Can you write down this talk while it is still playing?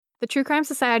The True Crime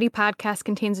Society podcast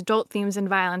contains adult themes and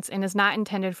violence and is not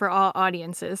intended for all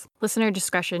audiences. Listener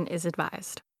discretion is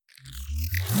advised.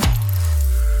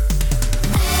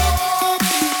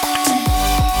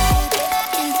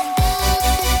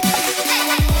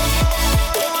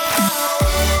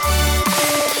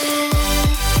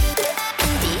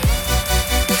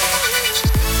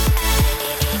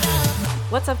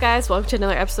 What's up, guys? Welcome to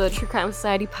another episode of True Crime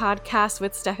Society podcast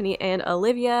with Stephanie and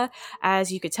Olivia. As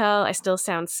you could tell, I still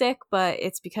sound sick, but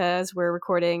it's because we're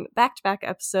recording back-to-back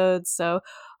episodes, so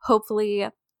hopefully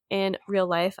in real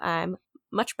life I'm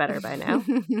much better by now.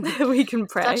 We can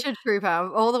pray. Such a trooper.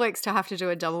 All the weeks to have to do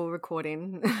a double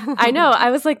recording. I know.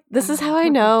 I was like, this is how I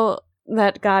know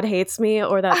that God hates me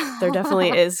or that there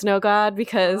definitely is no God,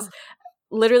 because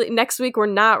literally next week we're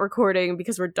not recording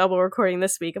because we're double recording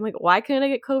this week. I'm like, why couldn't I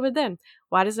get COVID then?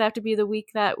 Why does it have to be the week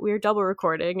that we're double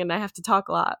recording and I have to talk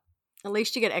a lot? At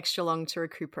least you get extra long to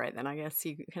recuperate then, I guess.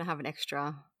 You can have an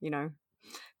extra,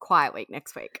 quiet week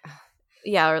next week.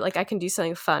 Yeah, or like I can do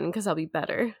something fun because I'll be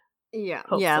better. Yeah,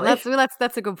 hopefully. Yeah,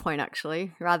 that's a good point,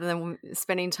 actually. Rather than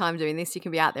spending time doing this, you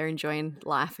can be out there enjoying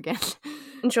life again.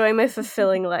 Enjoying my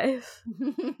fulfilling life.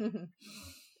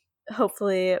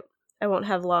 Hopefully I won't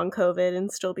have long COVID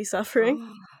and still be suffering.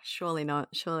 Oh, surely not.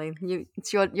 Surely.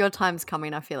 It's your time's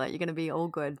coming, I feel like. You're going to be all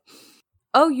good.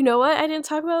 Oh, you know what I didn't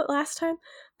talk about last time?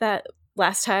 That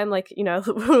last time, when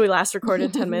we last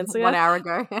recorded 10 minutes ago. 1 hour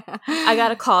ago. I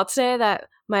got a call today that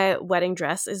my wedding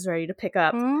dress is ready to pick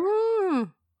up.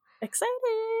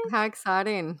 Exciting. How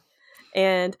exciting.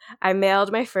 And I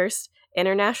mailed my first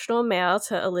international mail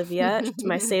to Olivia,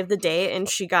 my save the date, and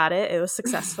she got it. It was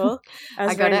successful. I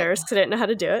was very nervous because I didn't know how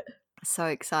to do it. So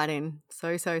exciting. So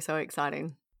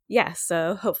exciting. Yeah,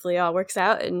 so hopefully it all works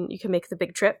out and you can make the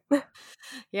big trip.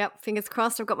 Yep, fingers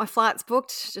crossed. I've got my flights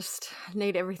booked. Just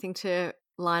need everything to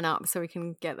line up so we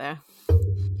can get there.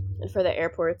 And for the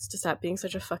airports to stop being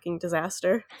such a fucking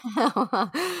disaster.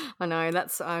 I know.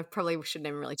 I probably shouldn't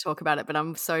even really talk about it, but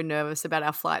I'm so nervous about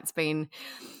our flights being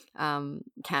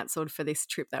cancelled for this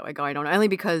trip that we're going on. Only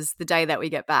because the day that we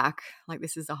get back,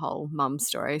 this is a whole mum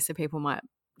story, so people might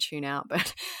tune out.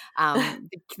 But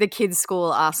the kids'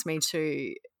 school asked me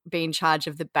to be in charge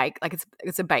of the bake.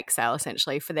 It's a bake sale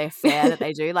essentially for their fair that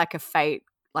they do, like a fete.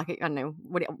 I don't know,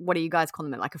 what do you guys call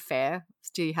them? Like a fair?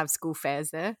 Do you have school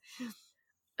fairs there?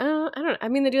 I don't know. I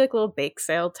mean, they do little bake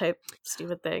sale type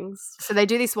stupid things. So they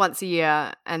do this once a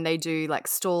year and they do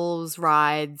stalls,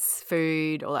 rides,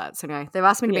 food, all that. So anyway, they've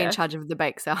asked me to be in charge of the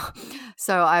bake sale.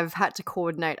 So I've had to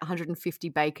coordinate 150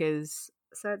 bakers.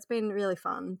 So it's been really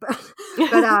fun.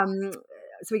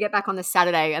 So we get back on the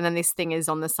Saturday and then this thing is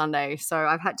on the Sunday. So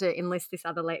I've had to enlist this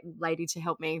other lady to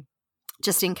help me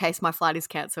just in case my flight is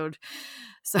cancelled.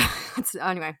 So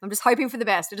anyway, I'm just hoping for the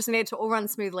best. I just need it to all run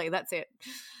smoothly. That's it.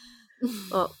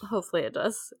 Well, hopefully it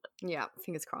does. Yeah,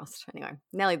 fingers crossed. Anyway,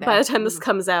 nearly there. By the time this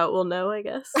comes out, we'll know, I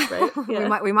guess, right?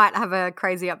 Yeah. we might have a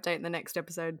crazy update in the next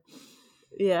episode.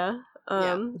 Yeah.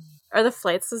 Are the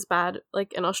flights as bad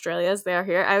in Australia as they are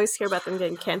here? I always hear about them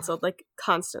getting cancelled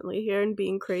constantly here and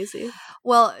being crazy.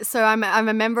 Well, so I'm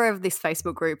a member of this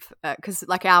Facebook group because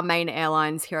our main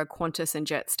airlines here are Qantas and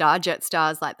Jetstar.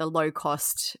 Jetstar is the low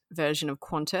cost version of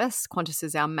Qantas. Qantas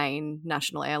is our main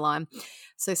national airline.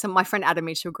 So my friend added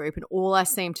me to a group and all I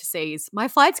seem to see is my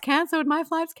flight's cancelled.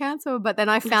 But then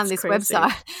I found this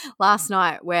website last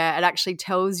night where it actually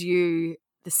tells you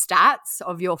the stats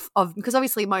of because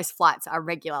obviously most flights are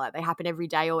regular, they happen every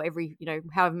day or every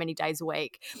however many days a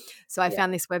week. So I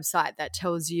found this website that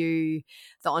tells you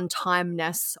the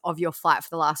on-timeness of your flight for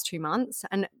the last 2 months,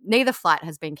 and neither flight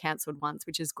has been cancelled once,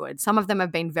 which is good. Some of them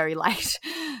have been very late,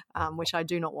 which I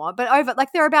do not want, but over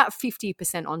they're about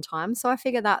 50% on time, so I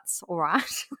figure that's all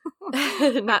right.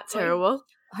 Not terrible.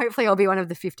 Hopefully I'll be one of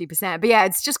the 50%. But yeah,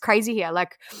 it's just crazy here.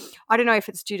 I don't know if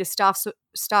it's due to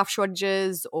staff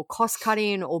shortages or cost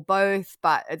cutting or both,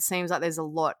 but it seems like there's a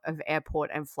lot of airport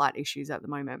and flight issues at the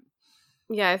moment.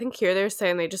 Yeah, I think here they're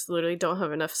saying they just literally don't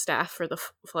have enough staff for the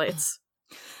flights.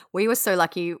 We were so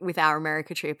lucky with our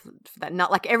America trip that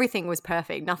everything was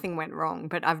perfect. Nothing went wrong.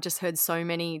 But I've just heard so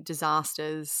many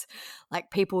disasters,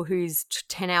 people whose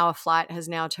 10-hour flight has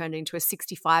now turned into a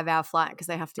 65-hour flight because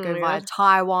they have to go via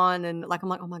Taiwan. And I'm like,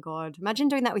 oh my God, imagine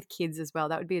doing that with kids as well.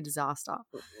 That would be a disaster.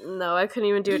 No, I couldn't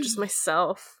even do it just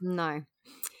myself. No.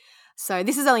 So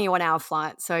this is only a 1 hour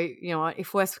flight. So,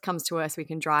 if worse comes to worse, we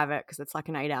can drive it because it's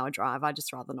an 8-hour drive. I'd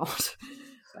just rather not.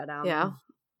 But yeah.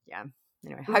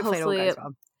 Anyway, hopefully it all goes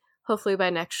well. Hopefully by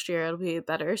next year it'll be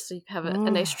better, so you can have a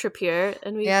nice trip here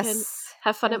and we can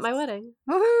have fun at my wedding.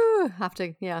 Woohoo!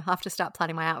 Have to start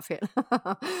planning my outfit.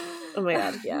 Oh my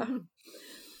God, yeah.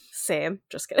 Same.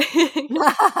 Just kidding.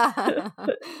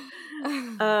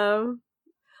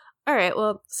 All right.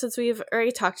 Well, since we've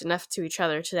already talked enough to each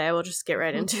other today, we'll just get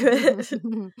right into it.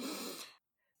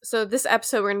 So this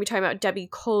episode, we're going to be talking about Debbie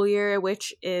Collier,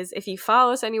 which is, if you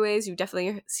follow us anyways, you've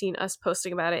definitely seen us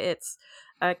posting about it. It's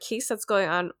a case that's going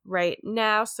on right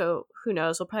now, so who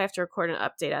knows? We'll probably have to record an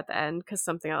update at the end because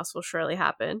something else will surely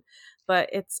happen. But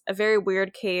it's a very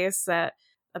weird case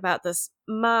about this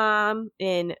mom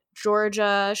in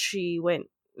Georgia. She went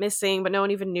missing, but no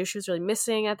one even knew she was really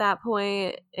missing at that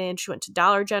point. And she went to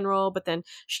Dollar General, but then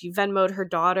she Venmo'd her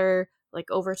daughter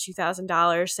like over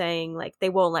 $2,000 saying like, they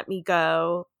won't let me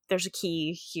go. There's a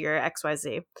key here,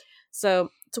 XYZ. So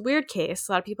it's a weird case.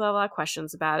 A lot of people have a lot of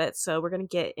questions about it. So we're going to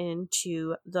get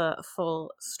into the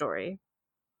full story.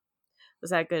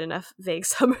 Was that a good enough vague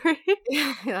summary?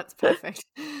 Yeah, that's perfect.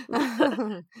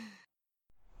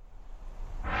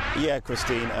 Yeah,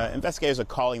 Christine, investigators are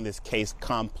calling this case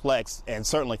complex, and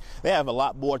certainly they have a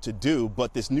lot more to do,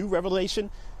 but this new revelation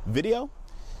video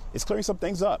is clearing some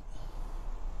things up.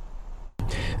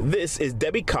 This is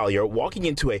Debbie Collier walking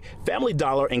into a Family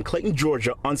Dollar in Clayton,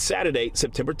 Georgia on Saturday,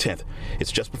 September 10th.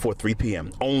 It's just before 3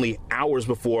 p.m., only hours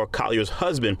before Collier's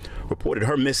husband reported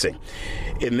her missing.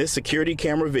 In this security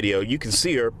camera video, you can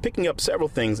see her picking up several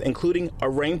things, including a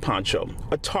rain poncho,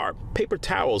 a tarp, paper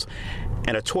towels,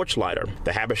 and a torch lighter.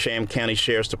 The Habersham County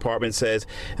Sheriff's Department says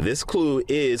this clue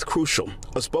is crucial.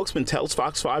 A spokesman tells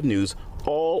Fox 5 News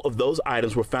all of those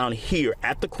items were found here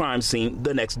at the crime scene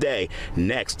the next day,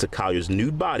 next to Collier's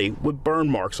nude body with burn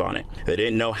marks on it. They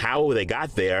didn't know how they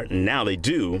got there. Now they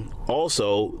do.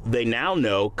 Also, they now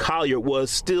know Collier was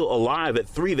still alive at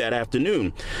 3 that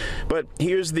afternoon. But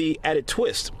here's the added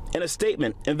twist. In a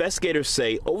statement, investigators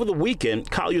say over the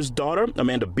weekend, Collier's daughter,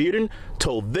 Amanda Bearden,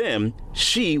 told them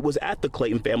she was at the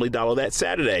Clayton Family Dollar that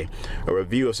Saturday. A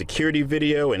review of security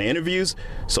video and interviews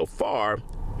so far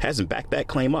hasn't backed that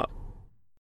claim up.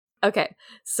 Okay,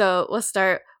 so we'll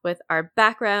start with our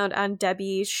background on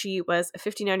Debbie. She was a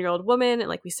 59-year-old woman, and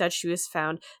like we said, she was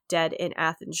found dead in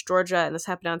Athens, Georgia, and this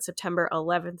happened on September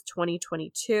 11th,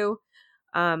 2022.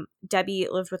 Debbie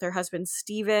lived with her husband,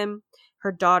 Stephen.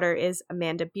 Her daughter is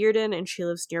Amanda Bearden, and she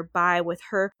lives nearby with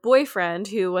her boyfriend,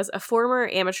 who was a former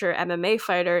amateur MMA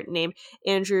fighter named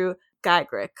Andrew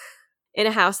Geigrich, in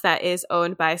a house that is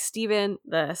owned by Stephen,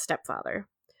 the stepfather.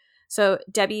 So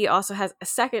Debbie also has a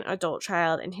second adult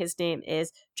child, and his name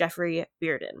is Jeffrey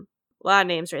Bearden. A lot of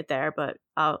names right there, but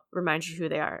I'll remind you who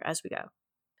they are as we go.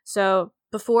 So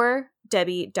before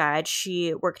Debbie died,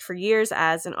 she worked for years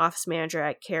as an office manager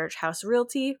at Carriage House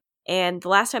Realty, and the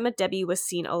last time that Debbie was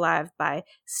seen alive by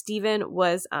Stephen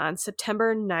was on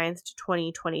September 9th,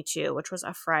 2022, which was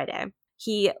a Friday.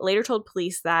 He later told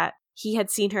police that he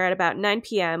had seen her at about 9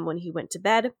 p.m. when he went to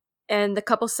bed, and the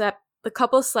couple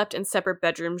slept in separate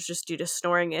bedrooms just due to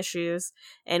snoring issues,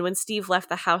 and when Steve left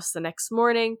the house the next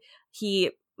morning,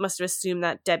 he must have assumed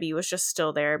that Debbie was just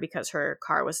still there because her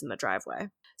car was in the driveway.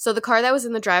 So the car that was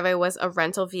in the driveway was a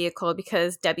rental vehicle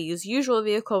because Debbie's usual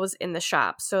vehicle was in the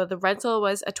shop. So the rental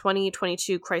was a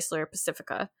 2022 Chrysler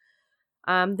Pacifica.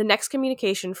 The next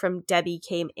communication from Debbie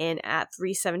came in at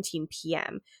 3:17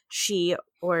 p.m. She,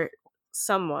 or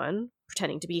someone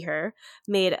pretending to be her,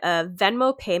 made a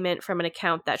Venmo payment from an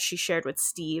account that she shared with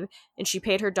Steve, and she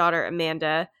paid her daughter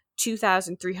Amanda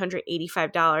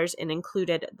 $2,385 and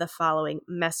included the following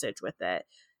message with it.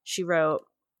 She wrote,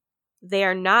 "They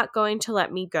are not going to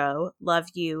let me go. Love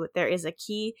you. There is a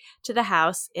key to the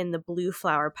house in the blue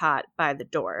flower pot by the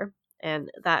door." And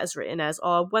that is written as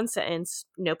all one sentence,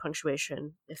 no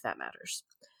punctuation, if that matters.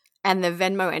 And the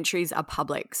Venmo entries are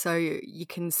public, so you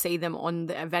can see them on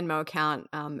the Venmo account.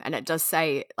 And it does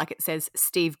say, like it says,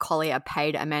 Steve Collier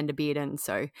paid Amanda Bearden.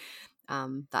 So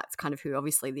that's kind of who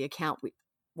obviously the account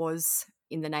was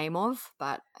in the name of,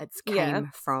 but it came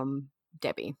from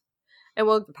Debbie. And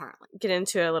we'll apparently get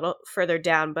into it a little further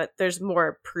down, but there's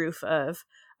more proof of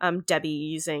Debbie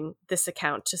using this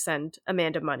account to send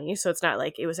Amanda money. So it's not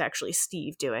like it was actually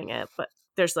Steve doing it, but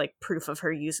there's like proof of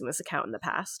her using this account in the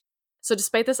past. So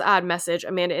despite this odd message,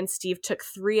 Amanda and Steve took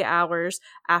 3 hours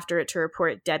after it to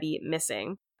report Debbie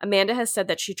missing. Amanda has said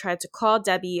that she tried to call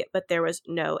Debbie, but there was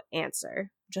no answer.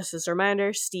 Just as a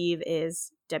reminder, Steve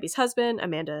is Debbie's husband,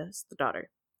 Amanda's the daughter.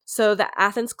 So the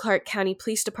Athens-Clarke County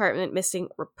Police Department missing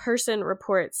person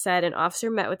report said an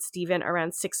officer met with Stephen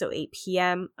around 6:08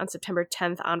 p.m. on September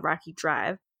 10th on Rocky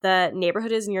Drive. The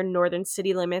neighborhood is near northern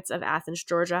city limits of Athens,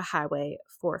 Georgia, Highway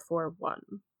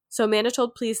 441. So Amanda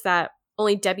told police that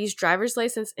only Debbie's driver's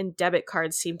license and debit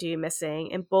card seemed to be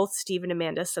missing, and both Steve and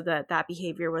Amanda said that that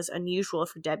behavior was unusual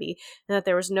for Debbie and that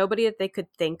there was nobody that they could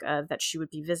think of that she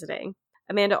would be visiting.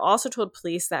 Amanda also told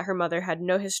police that her mother had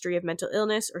no history of mental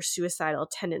illness or suicidal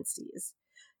tendencies.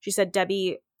 She said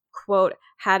Debbie, quote,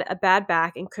 had a bad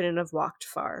back and couldn't have walked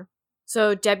far.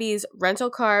 So Debbie's rental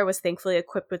car was thankfully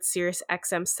equipped with Sirius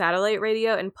XM satellite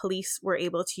radio, and police were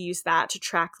able to use that to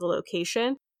track the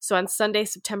location. So on Sunday,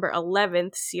 September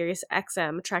 11th, Sirius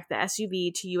XM tracked the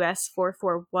SUV to US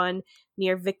 441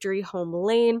 near Victory Home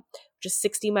Lane, which is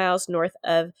 60 miles north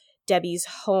of Debbie's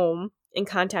home, and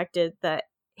contacted the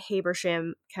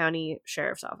Habersham County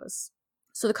Sheriff's Office.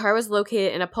 So the car was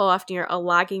located in a pull-off near a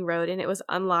logging road, and it was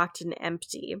unlocked and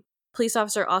empty. Police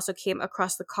officer also came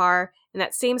across the car in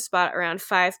that same spot around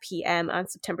 5 p.m. on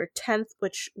September 10th,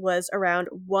 which was around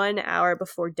 1 hour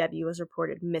before Debbie was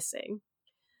reported missing.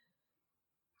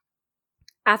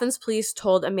 Athens police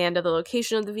told Amanda the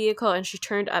location of the vehicle, and she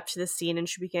turned up to the scene and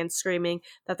she began screaming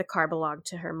that the car belonged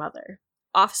to her mother.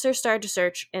 Officers started to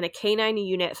search, and a K9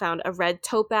 unit found a red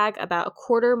tote bag about a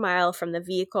quarter mile from the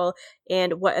vehicle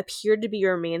and what appeared to be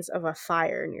remains of a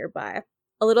fire nearby.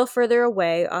 A little further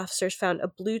away, officers found a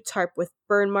blue tarp with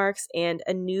burn marks and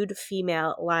a nude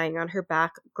female lying on her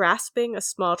back, grasping a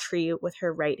small tree with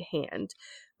her right hand,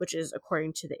 which is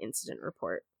according to the incident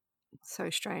report.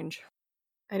 So strange.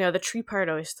 I know, the tree part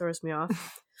always throws me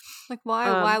off. Like,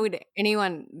 why would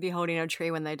anyone be holding a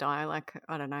tree when they die? Like,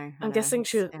 I don't know. I'm guessing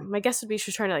my guess would be she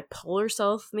was trying to, like, pull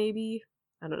herself, maybe.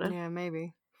 I don't know. Yeah,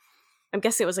 maybe. I'm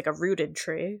guessing it was, like, a rooted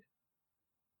tree.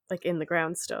 Like, in the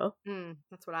ground still.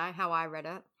 That's how I read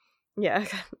it. Yeah.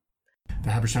 The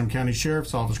Habersham County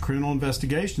Sheriff's Office Criminal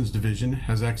Investigations Division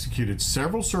has executed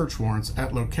several search warrants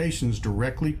at locations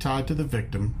directly tied to the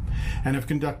victim and have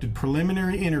conducted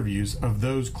preliminary interviews of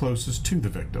those closest to the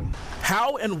victim.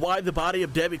 How and why the body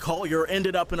of Debbie Collier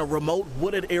ended up in a remote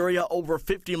wooded area over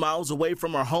 50 miles away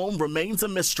from her home remains a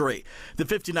mystery. The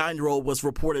 59-year-old was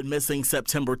reported missing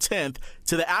September 10th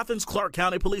to the Athens Clarke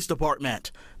County Police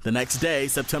Department. The next day,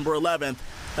 September 11th,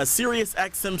 a Sirius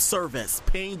XM service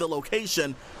pinged the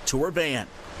location to her van.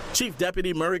 Chief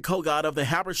Deputy Murray Kogod of the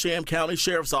Habersham County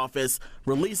Sheriff's Office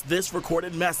released this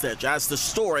recorded message as the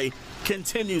story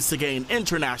continues to gain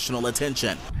international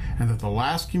attention. And that the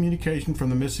last communication from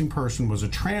the missing person was a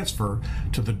transfer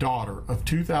to the daughter of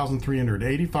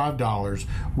 $2,385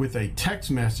 with a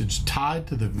text message tied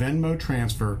to the Venmo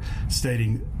transfer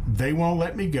stating, "They won't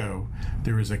let me go.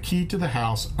 There is a key to the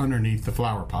house underneath the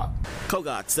flower pot."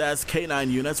 Kogod says K9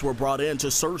 units were brought in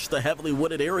to search the heavily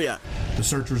wooded area. The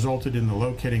search resulted in the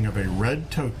locating of a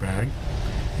red tote bag,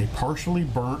 a partially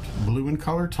burnt blue in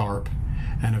color tarp,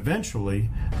 and eventually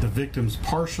the victim's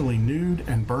partially nude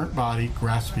and burnt body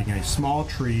grasping a small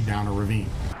tree down a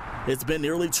ravine. It's been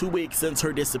nearly 2 weeks since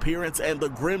her disappearance and the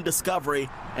grim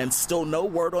discovery, and still no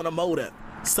word on a motive,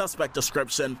 suspect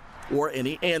description, or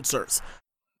any answers.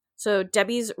 So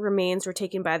Debbie's remains were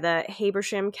taken by the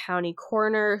Habersham County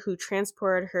coroner, who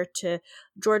transported her to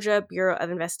Georgia Bureau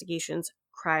of Investigation's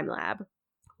crime lab.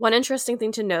 One interesting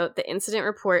thing to note, the incident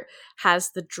report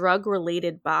has the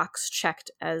drug-related box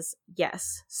checked as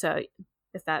yes. So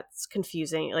if that's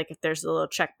confusing, like if there's a little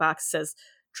check box that says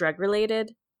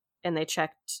drug-related, and they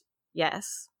checked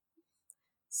yes.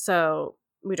 So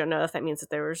we don't know if that means that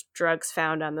there was drugs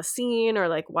found on the scene or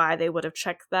like why they would have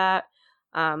checked that.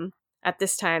 At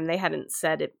this time, they hadn't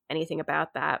said anything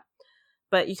about that.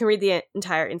 But you can read the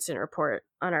entire incident report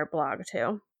on our blog,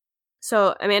 too.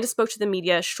 So Amanda spoke to the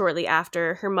media shortly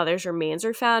after her mother's remains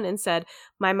were found and said,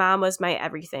 "My mom was my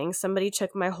everything. Somebody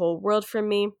took my whole world from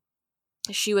me.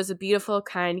 She was a beautiful,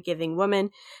 kind, giving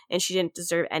woman, and she didn't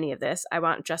deserve any of this. I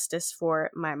want justice for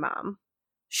my mom."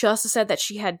 She also said that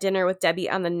she had dinner with Debbie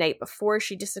on the night before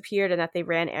she disappeared and that they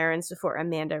ran errands before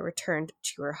Amanda returned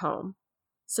to her home.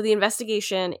 So the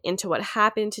investigation into what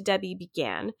happened to Debbie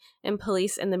began, and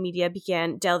police and the media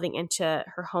began delving into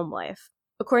her home life.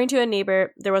 According to a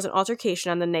neighbor, there was an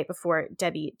altercation on the night before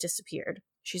Debbie disappeared.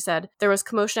 She said, "There was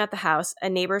commotion at the house," a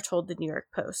neighbor told the New York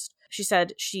Post. She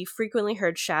said she frequently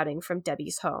heard shouting from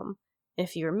Debbie's home. And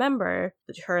if you remember,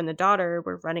 her and the daughter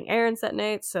were running errands that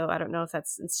night, so I don't know if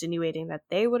that's insinuating that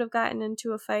they would have gotten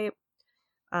into a fight.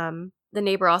 The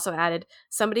neighbor also added,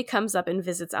 "Somebody comes up and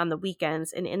visits on the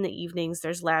weekends, and in the evenings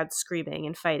there's loud screaming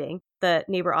and fighting." The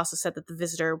neighbor also said that the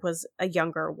visitor was a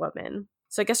younger woman.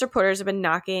 So I guess reporters have been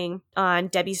knocking on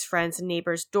Debbie's friends and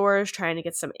neighbors' doors trying to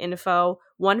get some info.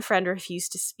 One friend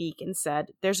refused to speak and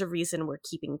said, "There's a reason we're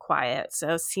keeping quiet."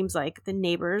 So it seems like the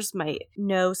neighbors might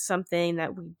know something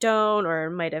that we don't, or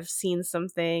might have seen some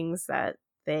things that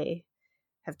they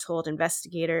have told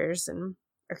investigators and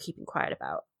are keeping quiet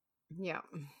about. Yeah.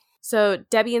 So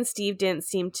Debbie and Steve didn't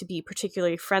seem to be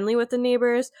particularly friendly with the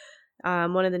neighbors.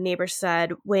 One of the neighbors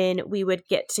said, when we would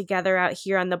get together out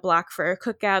here on the block for a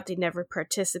cookout, they never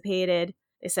participated.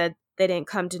 They said they didn't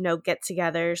come to no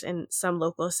get-togethers, and some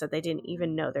locals said they didn't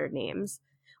even know their names.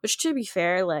 Which, to be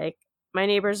fair, like, my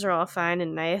neighbors are all fine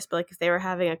and nice, but, like, if they were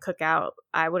having a cookout,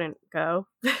 I wouldn't go.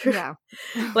 Yeah.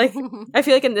 Like, I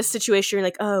feel like in this situation, you're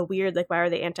like, oh, weird, like, why are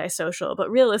they antisocial?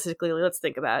 But realistically, let's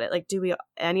think about it. Like, do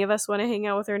any of us want to hang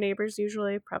out with our neighbors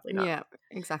usually? Probably not. Yeah,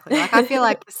 exactly. Like, I feel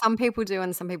like some people do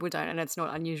and some people don't, and it's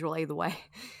not unusual either way.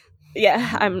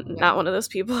 Yeah, I'm not one of those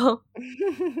people.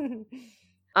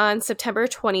 On September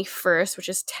 21st, which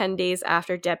is 10 days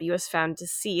after Debbie was found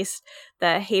deceased,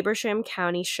 the Habersham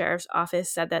County Sheriff's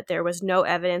Office said that there was no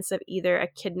evidence of either a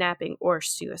kidnapping or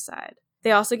suicide.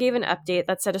 They also gave an update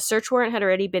that said a search warrant had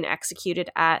already been executed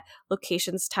at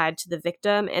locations tied to the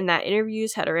victim, and that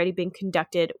interviews had already been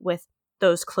conducted with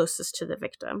those closest to the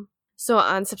victim. So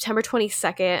on September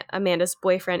 22nd, Amanda's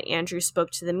boyfriend, Andrew, spoke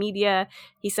to the media.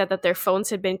 He said that their phones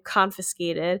had been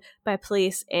confiscated by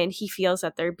police, and he feels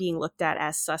that they're being looked at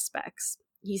as suspects.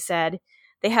 He said,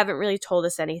 they haven't really told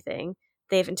us anything.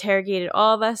 They've interrogated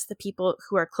all of us. The people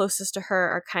who are closest to her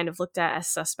are kind of looked at as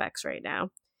suspects right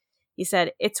now. He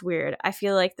said, it's weird. I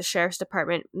feel like the sheriff's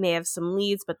department may have some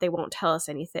leads, but they won't tell us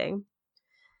anything.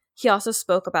 He also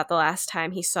spoke about the last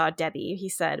time he saw Debbie. He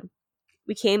said,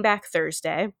 we came back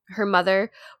Thursday. Her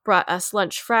mother brought us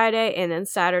lunch Friday, and then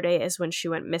Saturday is when she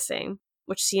went missing,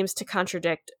 which seems to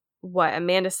contradict what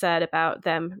Amanda said about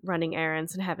them running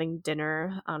errands and having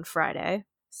dinner on Friday.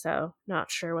 So,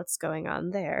 not sure what's going on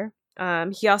there.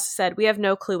 He also said, we have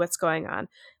no clue what's going on.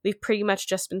 We've pretty much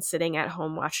just been sitting at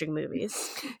home watching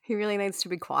movies. He really needs to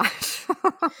be quiet.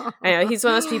 I know, he's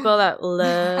one of those people that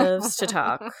loves to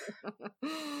talk.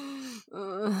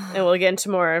 And we'll get into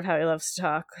more of how he loves to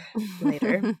talk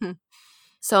later.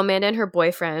 So Amanda and her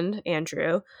boyfriend,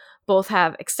 Andrew, both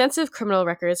have extensive criminal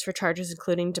records for charges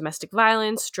including domestic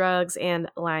violence, drugs, and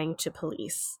lying to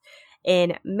police.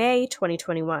 In May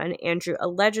 2021, Andrew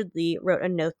allegedly wrote a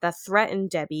note that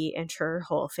threatened Debbie and her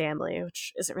whole family,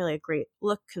 which isn't really a great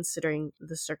look considering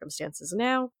the circumstances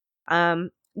now.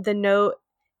 The note,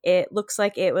 it looks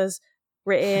like it was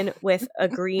written with a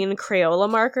green Crayola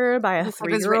marker by a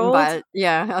 3-year-old.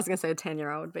 Yeah, I was going to say a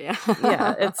 10-year-old, but yeah.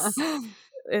 Yeah,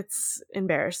 it's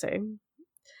embarrassing.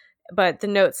 But the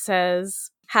note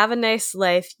says, have a nice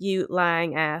life, you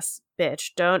lying ass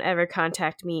bitch. Don't ever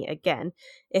contact me again.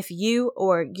 If you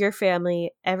or your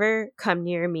family ever come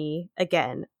near me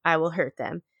again, I will hurt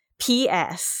them.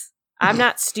 P.S. I'm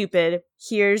not stupid.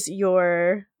 Here's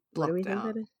your... What do we think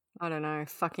that is? I don't know.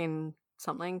 Fucking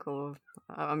something, or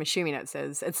I'm assuming it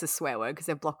says it's a swear word because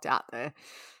they're blocked out there.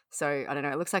 So I don't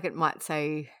know. It looks like it might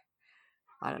say,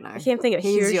 I don't know. I can't think of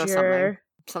here's your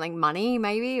something money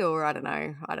maybe, or I don't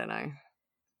know.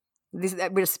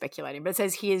 We're just speculating, but it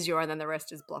says here's your, and then the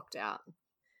rest is blocked out.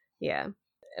 Yeah. And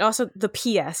also the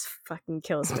PS fucking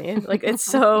kills me. Like, it's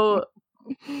so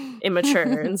immature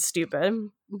and stupid.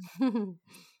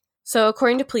 So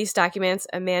according to police documents,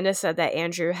 Amanda said that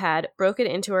Andrew had broken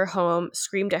into her home,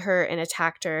 screamed at her, and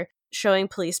attacked her, showing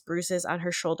police bruises on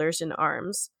her shoulders and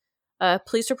arms. A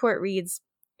police report reads,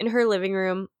 in her living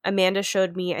room, Amanda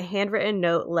showed me a handwritten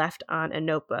note left on a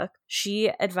notebook. She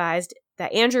advised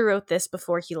that Andrew wrote this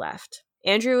before he left.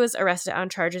 Andrew was arrested on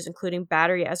charges including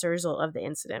battery as a result of the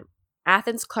incident.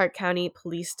 Athens Clarke County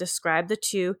Police described the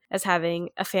two as having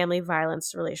a family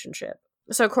violence relationship.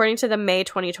 So according to the May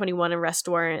 2021 arrest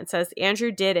warrant, it says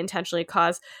Andrew did intentionally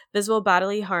cause visible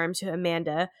bodily harm to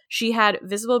Amanda. She had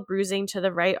visible bruising to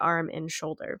the right arm and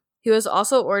shoulder. He was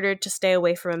also ordered to stay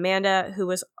away from Amanda, who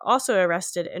was also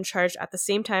arrested and charged at the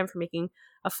same time for making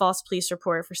a false police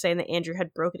report for saying that Andrew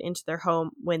had broken into their home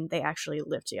when they actually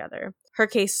lived together. Her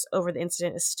case over the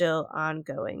incident is still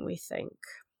ongoing, we think.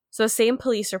 So the same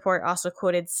police report also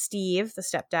quoted Steve, the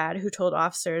stepdad, who told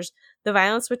officers the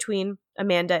violence between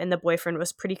Amanda and the boyfriend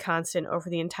was pretty constant over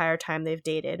the entire time they've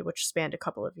dated, which spanned a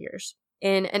couple of years.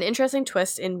 In an interesting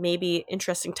twist and maybe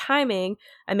interesting timing,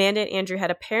 Amanda and Andrew had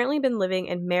apparently been living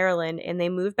in Maryland, and they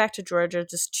moved back to Georgia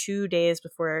just 2 days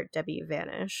before Debbie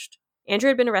vanished. Andrew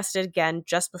had been arrested again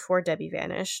just before Debbie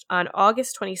vanished. On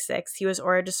August 26th, he was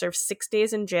ordered to serve 6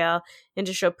 days in jail and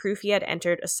to show proof he had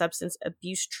entered a substance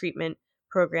abuse treatment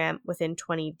program within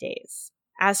 20 days.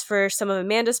 As for some of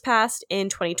Amanda's past, in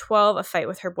 2012, a fight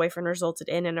with her boyfriend resulted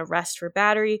in an arrest for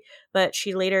battery, but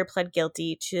she later pled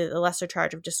guilty to the lesser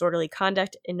charge of disorderly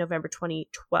conduct in November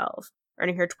 2012,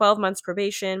 earning her 12 months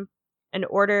probation, an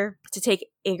order to take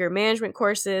anger management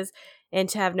courses, and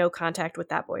to have no contact with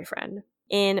that boyfriend.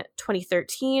 In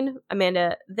 2013,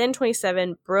 Amanda, then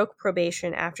 27, broke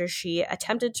probation after she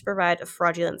attempted to provide a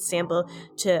fraudulent sample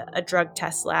to a drug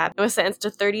test lab and was sentenced to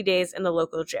 30 days in the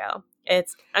local jail.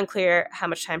 It's unclear how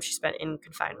much time she spent in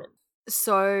confinement.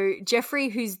 So Jeffrey,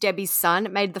 who's Debbie's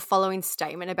son, made the following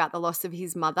statement about the loss of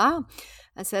his mother.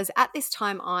 It says, "At this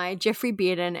time, I, Jeffrey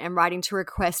Bearden, am writing to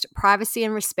request privacy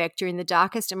and respect during the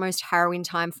darkest and most harrowing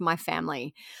time for my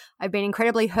family. I've been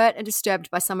incredibly hurt and disturbed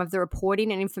by some of the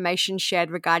reporting and information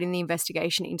shared regarding the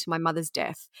investigation into my mother's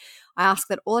death. I ask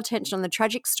that all attention on the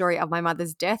tragic story of my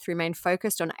mother's death remain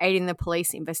focused on aiding the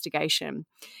police investigation.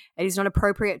 It is not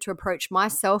appropriate to approach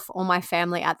myself or my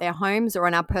family at their homes or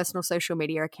on our personal social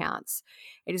media accounts.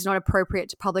 It is not appropriate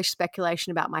to publish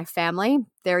speculation about my family.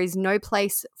 There is no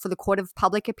place for the court of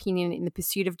public opinion in the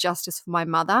pursuit of justice for my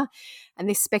mother, and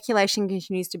this speculation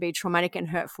continues to be traumatic and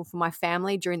hurtful for my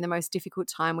family during the most difficult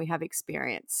time we have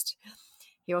experienced."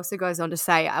 He also goes on to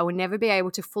say, "I will never be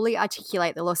able to fully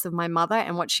articulate the loss of my mother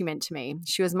and what she meant to me.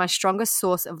 She was my strongest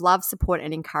source of love, support,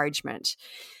 and encouragement.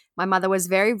 My mother was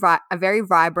a very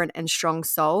vibrant and strong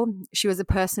soul. She was a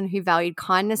person who valued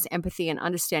kindness, empathy, and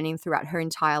understanding throughout her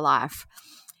entire life.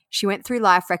 She went through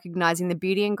life recognizing the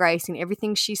beauty and grace in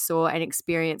everything she saw and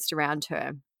experienced around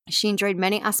her. She enjoyed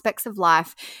many aspects of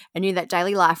life and knew that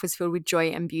daily life was filled with joy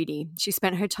and beauty. She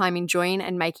spent her time enjoying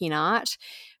and making art.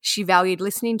 She valued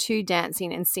listening to,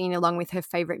 dancing, and singing along with her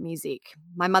favorite music.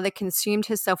 My mother consumed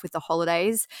herself with the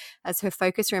holidays as her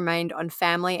focus remained on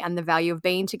family and the value of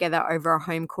being together over a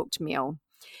home-cooked meal.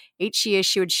 Each year,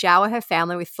 she would shower her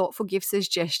family with thoughtful gifts as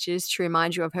gestures to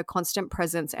remind you of her constant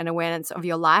presence and awareness of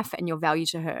your life and your value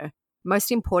to her.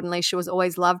 Most importantly, she was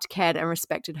always loved, cared, and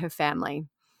respected her family.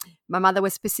 My mother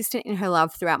was persistent in her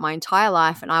love throughout my entire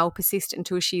life, and I will persist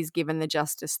until she is given the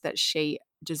justice that she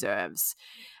deserves.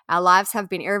 Our lives have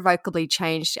been irrevocably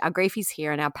changed. Our grief is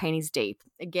here and our pain is deep.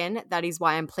 Again, that is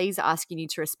why I'm pleased asking you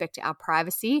to respect our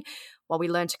privacy while we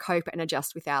learn to cope and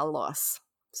adjust with our loss."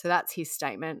 So that's his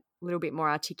statement, a little bit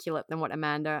more articulate than what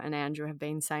Amanda and Andrew have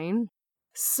been saying.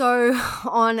 So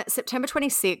on September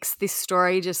 26th, this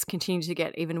story just continued to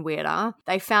get even weirder.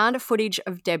 They found footage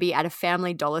of Debbie at a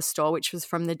Family Dollar store, which was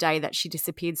from the day that she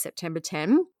disappeared, September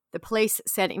 10. The police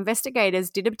said investigators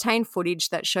did obtain footage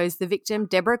that shows the victim,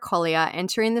 Deborah Collier,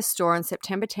 entering the store on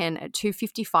September 10 at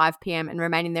 2:55 p.m. and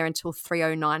remaining there until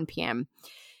 3:09 p.m.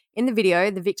 In the video,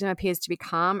 the victim appears to be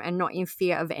calm and not in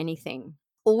fear of anything.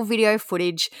 All video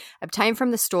footage obtained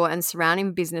from the store and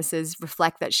surrounding businesses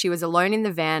reflect that she was alone in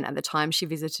the van at the time she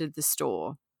visited the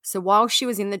store. So while she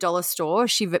was in the dollar store,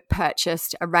 she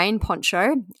purchased a rain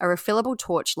poncho, a refillable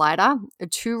torch lighter, a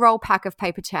 2-roll pack of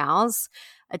paper towels,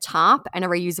 a tarp, and a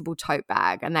reusable tote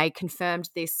bag. And they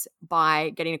confirmed this by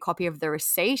getting a copy of the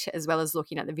receipt as well as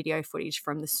looking at the video footage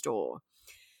from the store.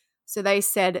 So they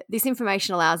said this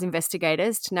information allows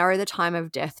investigators to narrow the time of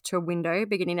death to a window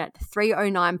beginning at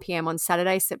 3:09 p.m. on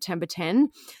Saturday, September 10,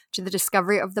 to the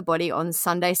discovery of the body on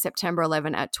Sunday, September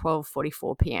 11 at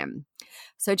 12:44 p.m.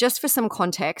 So just for some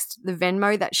context, the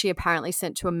Venmo that she apparently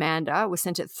sent to Amanda was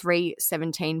sent at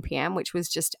 3:17 p.m., which was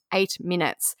just 8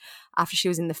 minutes after she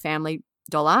was in the Family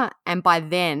Dollar. And by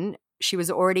then, she was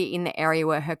already in the area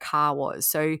where her car was.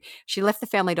 So she left the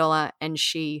Family Dollar and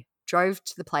she drove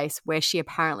to the place where she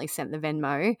apparently sent the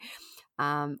Venmo,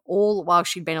 all while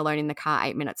she'd been alone in the car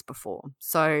 8 minutes before.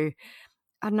 So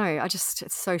I don't know. It's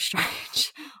so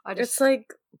strange. It's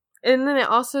like, and then it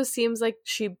also seems like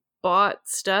she bought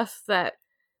stuff that,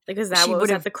 like, is that what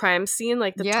was at the crime scene?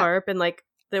 Like the tarp and like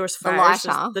there was fires,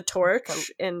 the torch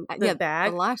and the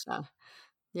bag. The lighter.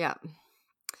 Yeah.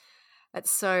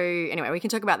 Anyway, we can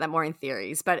talk about that more in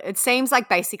theories, but it seems like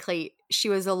basically she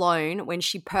was alone when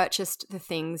she purchased the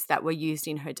things that were used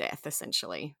in her death,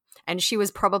 essentially. And she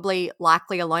was probably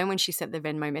likely alone when she sent the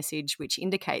Venmo message, which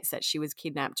indicates that she was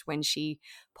kidnapped when she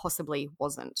possibly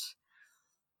wasn't.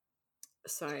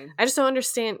 So I just don't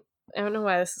understand. I don't know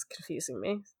why this is confusing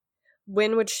me.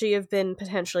 When would she have been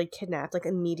potentially kidnapped? Like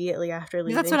immediately after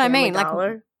leaving? That's what I mean.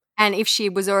 Like, and if she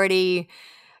was already...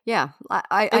 Yeah.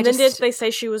 Did they say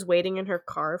she was waiting in her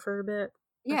car for a bit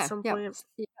at some point?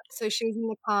 Yeah. So she was in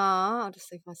the car. I'll just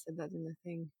see if I said that in the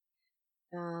thing.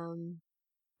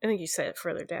 I think you said it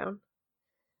further down.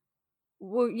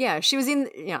 Well, yeah, she was in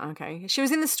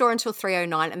the store until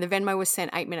 3:09 and the Venmo was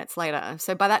sent 8 minutes later.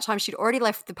 So by that time she'd already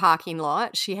left the parking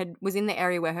lot. Was in the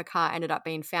area where her car ended up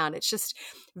being found. It's just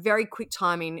very quick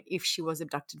timing if she was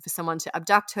abducted, for someone to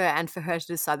abduct her and for her to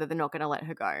decide that they're not going to let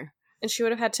her go. And she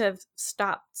would have had to have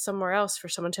stopped somewhere else for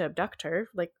someone to abduct her.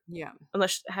 Like, yeah.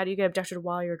 Unless, how do you get abducted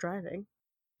while you're driving?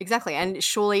 Exactly. And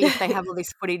surely if they have all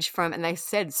this footage and they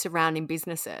said surrounding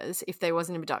businesses, if there was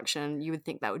an abduction, you would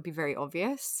think that would be very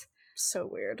obvious. So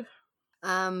weird.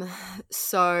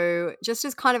 So just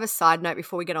as kind of a side note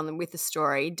before we get on with the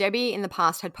story, Debbie in the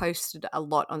past had posted a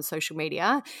lot on social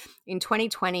media. In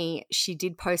 2020, she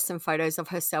did post some photos of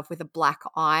herself with a black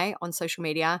eye on social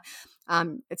media.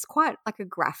 It's quite like a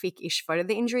graphic-ish photo.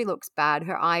 The injury looks bad.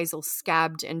 Her eye is all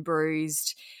scabbed and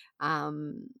bruised. I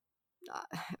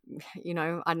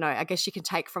don't know, I guess you can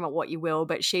take from it what you will,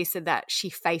 but she said that she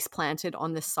face planted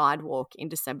on the sidewalk in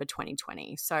December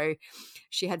 2020. So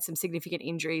she had some significant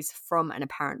injuries from an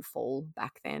apparent fall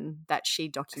back then that she I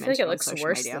feel documented like it on looks social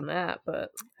worse media. than that,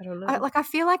 but I don't know. I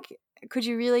feel like, could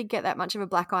you really get that much of a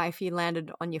black eye if you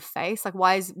landed on your face? Like,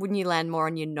 wouldn't you land more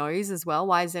on your nose as well?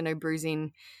 Why is there no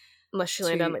bruising? Unless she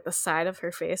landed on like the side of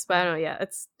her face, but I don't know. Yeah,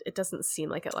 it doesn't seem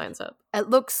like it lines up. It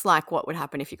looks like what would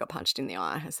happen if you got punched in the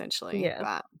eye, essentially.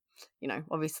 Yeah. But,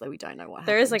 obviously we don't know what happened.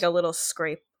 There is like a little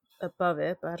scrape above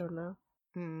it, but I don't know.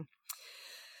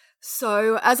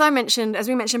 So as we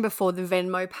mentioned before, the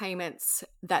Venmo payments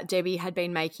that Debbie had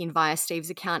been making via Steve's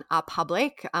account are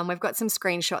public. We've got some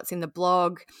screenshots in the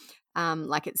blog.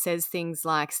 Like it says things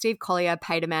like Steve Collier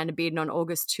paid Amanda Bearden on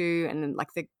August 2, and then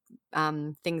like the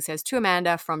thing says to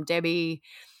Amanda from Debbie.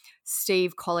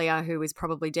 Steve Collier, who was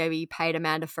probably Debbie, paid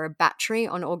Amanda for a battery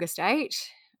on August 8.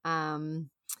 And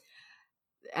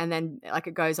then like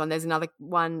it goes on, there's another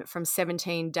one from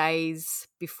 17 days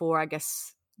before, I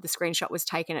guess, the screenshot was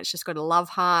taken. It's just got a love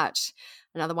heart,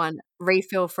 another one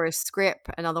refill for a script,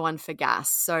 another one for gas.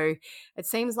 So it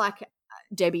seems like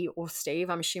Debbie or Steve,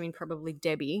 I'm assuming probably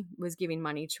Debbie, was giving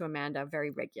money to Amanda very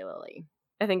regularly.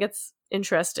 I think it's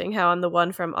interesting how on the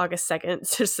one from August 2nd,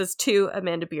 it just says to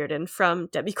Amanda Bearden from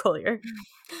Debbie Collier.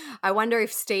 I wonder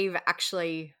if Steve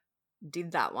actually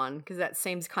did that one, because that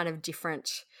seems kind of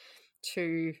different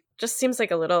to... Just seems like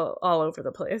a little all over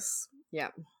the place. Yeah.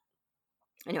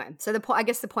 Anyway, so I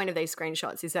guess the point of these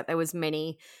screenshots is that there was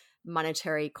many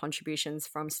monetary contributions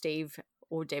from Steve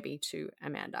or Debbie to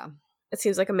Amanda. It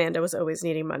seems like Amanda was always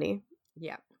needing money.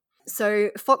 Yeah. So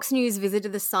Fox News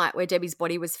visited the site where Debbie's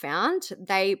body was found.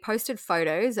 They posted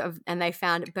photos and they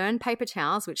found burned paper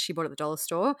towels, which she bought at the dollar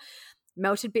store,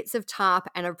 melted bits of tarp,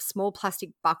 and a small plastic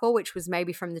buckle, which was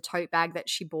maybe from the tote bag that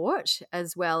she bought,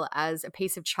 as well as a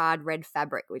piece of charred red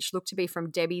fabric, which looked to be from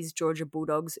Debbie's Georgia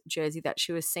Bulldogs jersey that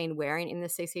she was seen wearing in the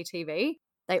CCTV.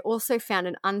 They also found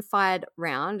an unfired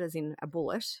round, as in a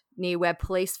bullet, near where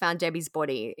police found Debbie's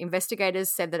body. Investigators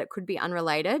said that it could be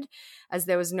unrelated, as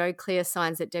there was no clear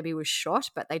signs that Debbie was shot,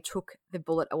 but they took the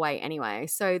bullet away anyway.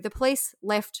 So the police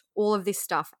left all of this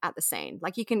stuff at the scene.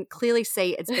 Like, you can clearly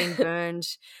see it's been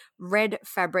burned, red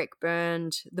fabric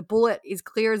burned. The bullet is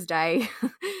clear as day.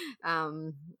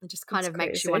 It just kind of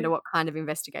makes you wonder what kind of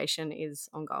investigation is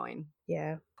ongoing.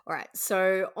 Yeah. All right.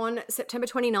 So on September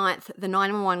 29th, the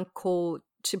 911 call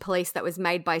to police that was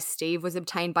made by Steve was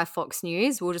obtained by Fox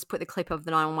News. We'll just put the clip of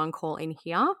the 911 call in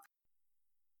here.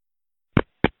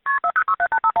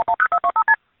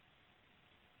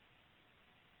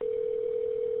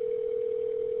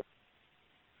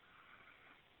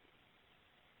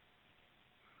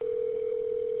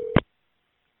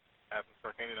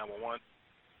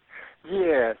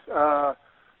 Yes.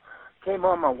 Came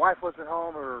home. My wife wasn't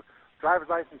home. Her driver's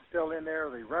license still in there.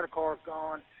 The rental car's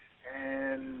gone.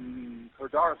 And her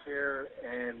daughter's here.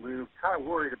 And we were kind of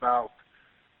worried about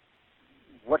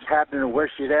what's happening and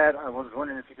where she's at. I was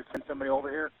wondering if you could send somebody over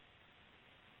here.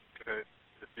 Okay.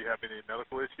 Does she have any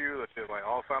medical issue? Does she have like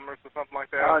Alzheimer's or something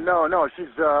like that? No. She's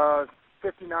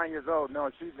 59 years old. No,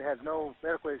 she has no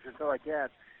medical issues like that.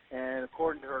 And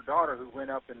according to her daughter, who went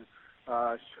up and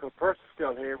her purse is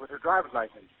still here with her driver's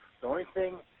license. The only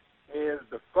thing is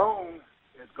the phone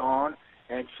is gone,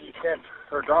 and she sent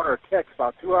her daughter a text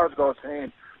about 2 hours ago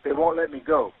saying they won't let me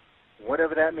go.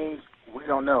 Whatever that means, we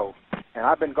don't know. And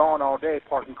I've been gone all day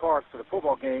parking cars for the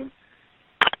football game,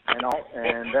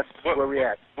 and that's where we're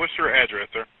at. What's your address,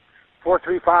 sir?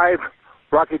 435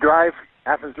 Rocky Drive,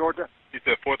 Athens, Georgia. You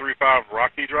said 435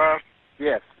 Rocky Drive?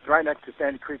 Yes, it's right next to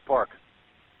Sandy Creek Park.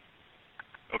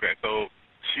 Okay, so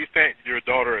she sent your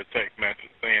daughter a text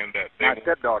message saying that my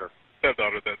stepdaughter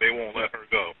that they won't let her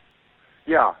go.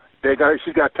 Yeah,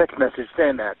 she got a text message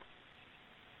saying that.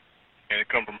 And it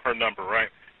come from her number, right?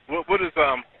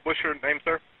 What's your name,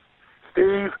 sir?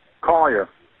 Steve Collier.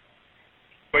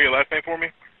 Spell your last name for me?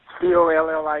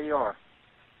 Collier.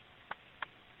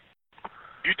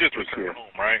 You just returned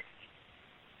home, right?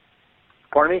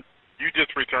 Pardon me? You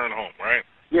just returned home, right?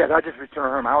 Yes, I just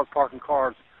returned home. I was parking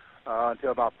cars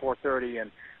until about 4:30,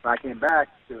 and when I came back,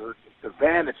 the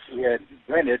van that she had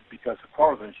rented because her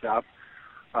car was in the shop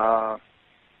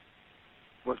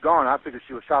was gone. I figured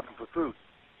she was shopping for food.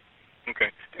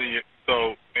 Okay.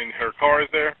 So and her car is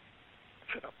there?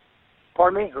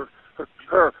 Pardon me?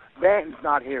 her van's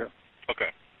not here. Okay.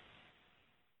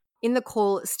 In the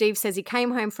call, Steve says he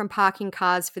came home from parking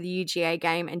cars for the UGA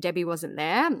game and Debbie wasn't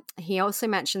there. He also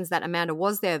mentions that Amanda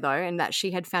was there, though, and that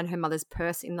she had found her mother's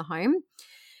purse in the home.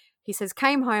 He says,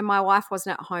 came home, my wife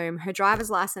wasn't at home, her driver's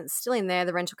license still in there,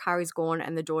 the rental car is gone,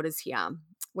 and the daughter's here.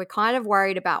 We're kind of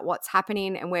worried about what's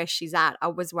happening and where she's at. I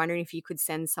was wondering if you could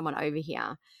send someone over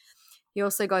here. He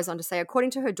also goes on to say,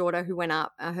 according to her daughter who went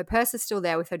up, her purse is still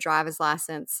there with her driver's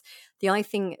license. The only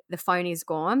thing, the phone is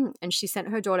gone, and she sent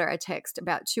her daughter a text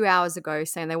about 2 hours ago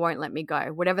saying they won't let me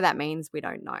go. Whatever that means, we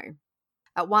don't know.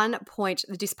 At one point,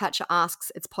 the dispatcher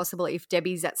asks it's possible if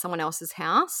Debbie's at someone else's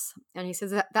house, and he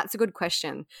says, that's a good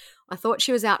question. I thought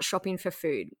she was out shopping for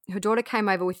food. Her daughter came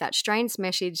over with that strange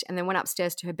message and then went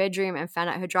upstairs to her bedroom and found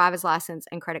out her driver's license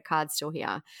and credit card still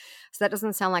here. So that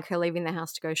doesn't sound like her leaving the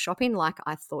house to go shopping like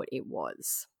I thought it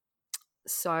was.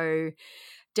 So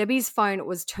Debbie's phone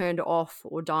was turned off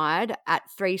or died at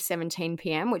 3:17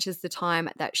 p.m., which is the time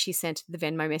that she sent the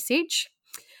Venmo message.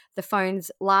 The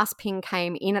phone's last ping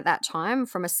came in at that time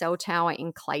from a cell tower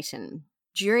in Clayton.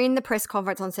 During the press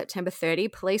conference on September 30,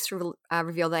 police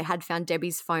revealed they had found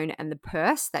Debbie's phone and the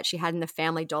purse that she had in the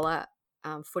Family Dollar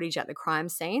footage at the crime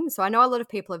scene. So I know a lot of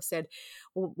people have said,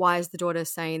 well, why is the daughter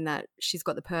saying that she's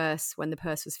got the purse when the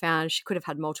purse was found? She could have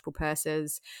had multiple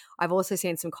purses. I've also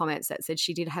seen some comments that said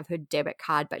she did have her debit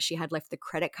card, but she had left the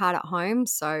credit card at home.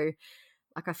 So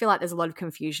I feel like there's a lot of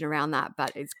confusion around that,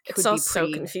 but it's all so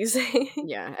confusing.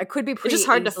 Yeah, it could be pretty. It's just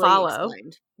hard to follow.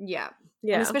 Explained. Yeah,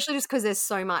 and especially just because there's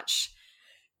so much.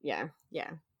 Yeah.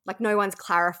 Like no one's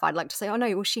clarified. Like to say, oh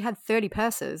no, well she had 30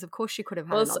 purses. Of course she could have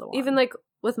had another one. Even like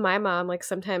with my mom, like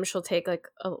sometimes she'll take like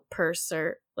a purse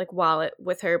or like wallet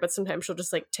with her, but sometimes she'll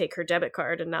just like take her debit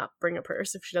card and not bring a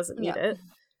purse if she doesn't need it.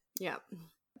 Yeah.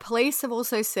 Police have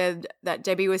also said that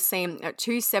Debbie was seen at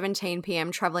 2:17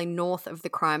 p.m. traveling north of the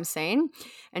crime scene,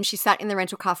 and she sat in the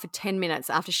rental car for 10 minutes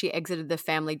after she exited the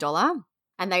Family Dollar.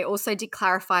 And they also did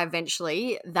clarify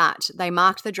eventually that they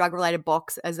marked the drug-related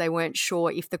box as they weren't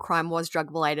sure if the crime was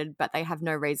drug-related, but they have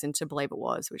no reason to believe it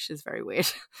was, which is very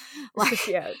weird. Why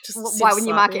wouldn't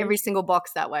you mark every single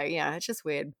box that way? Yeah, it's just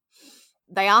weird.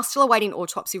 They are still awaiting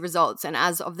autopsy results, and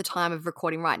as of the time of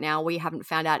recording right now, we haven't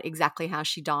found out exactly how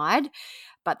she died,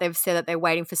 but they've said that they're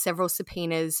waiting for several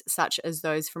subpoenas, such as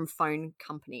those from phone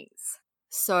companies.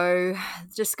 So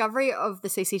the discovery of the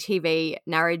CCTV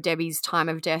narrowed Debbie's time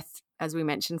of death, as we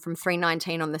mentioned, from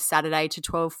 3:19 on the Saturday to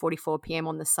 12:44 p.m.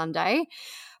 on the Sunday.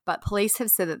 But police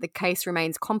have said that the case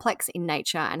remains complex in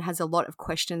nature and has a lot of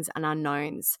questions and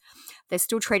unknowns. They're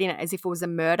still treating it as if it was a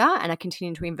murder and are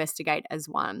continuing to investigate as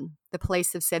one. The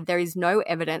police have said there is no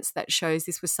evidence that shows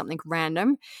this was something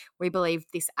random. We believe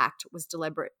this act was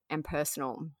deliberate and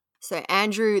personal. So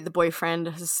Andrew, the boyfriend,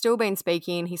 has still been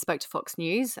speaking. He spoke to Fox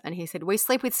News and he said, we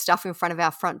sleep with stuff in front of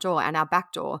our front door and our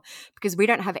back door because we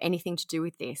don't have anything to do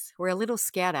with this. We're a little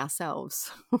scared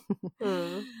ourselves.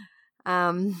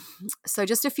 So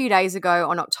just a few days ago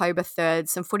on October 3rd,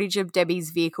 some footage of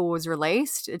Debbie's vehicle was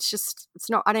released. It's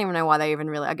not, I don't even know why they even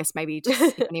really, I guess maybe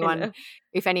just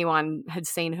if anyone had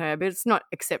seen her, but it's not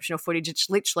exceptional footage. It's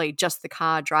literally just the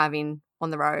car driving on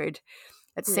the road.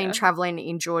 It's seen traveling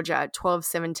in Georgia at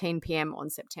 12:17 p.m. on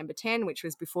September 10, which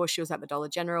was before she was at the Dollar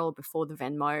General, before the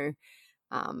Venmo.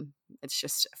 It's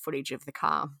just footage of the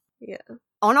car. Yeah.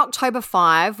 On October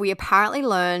 5, we apparently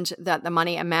learned that the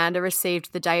money Amanda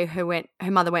received the day her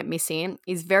mother went missing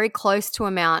is very close to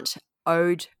amount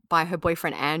owed by her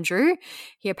boyfriend Andrew.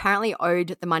 He apparently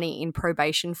owed the money in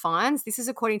probation fines. This is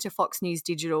according to Fox News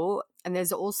Digital. And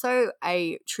there's also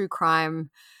a true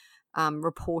crime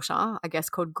reporter, I guess,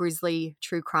 called Grizzly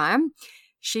True Crime.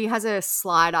 She has a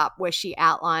slide up where she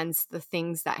outlines the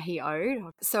things that he owed.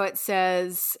 So it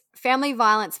says family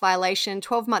violence violation,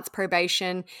 12 months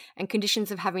probation, and conditions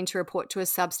of having to report to a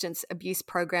substance abuse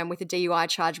program with a DUI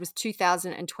charge was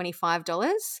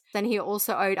 $2,025. Then he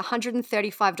also owed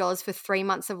 $135 for 3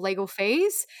 months of legal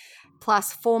fees,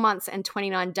 plus 4 months and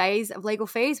 29 days of legal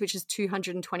fees, which is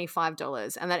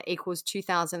 $225. And that equals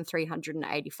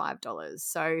 $2,385.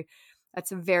 So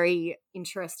that's a very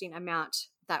interesting amount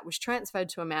that was transferred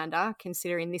to Amanda,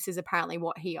 considering this is apparently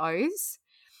what he owes.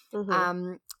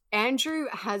 Mm-hmm. Andrew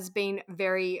has been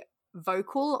very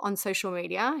vocal on social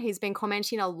media. He's been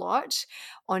commenting a lot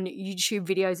on YouTube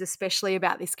videos, especially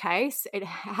about this case. It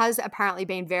has apparently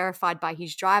been verified by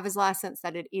his driver's license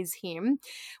that it is him.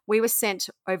 We were sent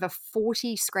over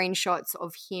 40 screenshots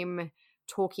of him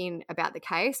talking about the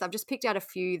case. I've just picked out a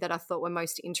few that I thought were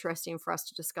most interesting for us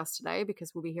to discuss today,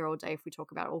 because we'll be here all day if we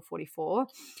talk about all 44.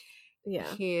 Yeah.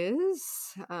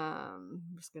 Here's I'm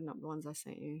just getting up the ones I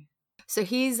sent you. So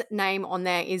his name on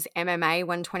there is MMA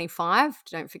 125.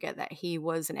 Don't forget that he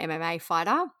was an MMA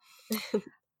fighter.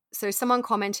 So someone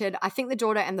commented, I think the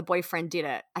daughter and the boyfriend did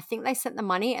it. I think they sent the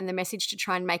money and the message to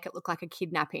try and make it look like a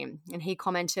kidnapping. And he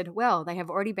commented, well, they have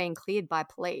already been cleared by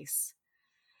police.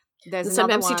 There's And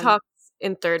another sometimes one. he talks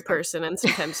in third person and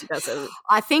sometimes he doesn't.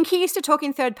 I think he used to talk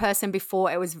in third person before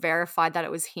it was verified that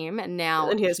it was him. And now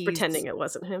And he was pretending it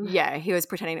wasn't him. Yeah, he was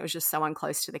pretending it was just someone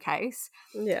close to the case.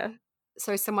 Yeah.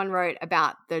 So someone wrote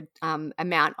about the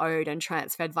amount owed and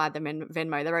transferred via the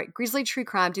Venmo. They wrote, Grizzly True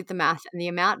Crime did the math and the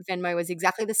amount Venmo was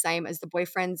exactly the same as the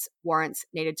boyfriend's warrants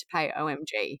needed to pay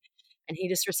OMG. And he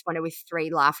just responded with 3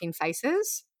 laughing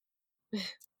faces.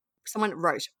 Someone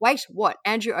wrote, wait, what?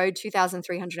 Andrew owed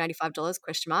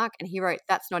 $2,385? And he wrote,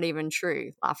 that's not even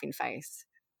true, laughing face.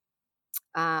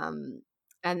 And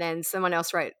then someone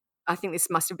else wrote, I think this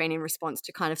must have been in response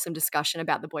to kind of some discussion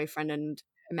about the boyfriend and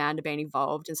Amanda being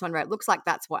involved. And someone wrote, looks like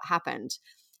that's what happened.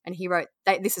 And he wrote,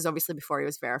 this is obviously before he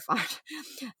was verified.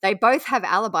 They both have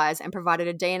alibis and provided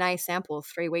a DNA sample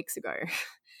 3 weeks ago.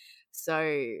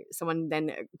 So someone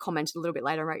then commented a little bit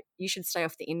later, wrote, you should stay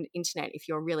off the internet if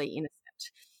you're really innocent.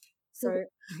 So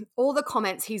all the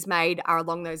comments he's made are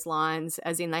along those lines,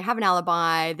 as in they have an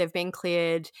alibi, they've been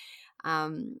cleared.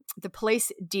 The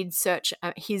police did search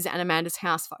his and Amanda's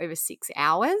house for over 6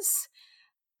 hours.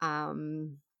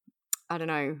 I don't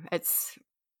know. It's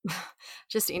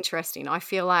just interesting. I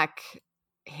feel like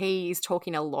he's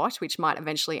talking a lot, which might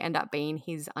eventually end up being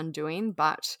his undoing.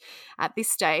 But at this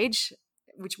stage,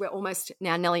 which we're almost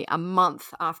now nearly a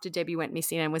month after Debbie went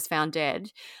missing and was found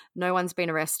dead, no one's been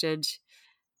arrested.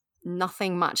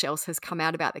 Nothing much else has come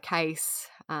out about the case.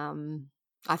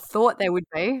 I thought there would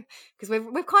be, because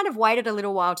we've kind of waited a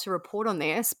little while to report on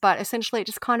this, but essentially it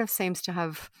just kind of seems to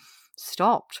have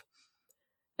stopped.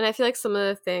 And I feel like some of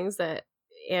the things that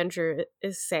Andrew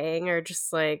is saying are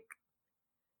just like,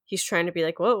 he's trying to be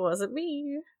like, well, it wasn't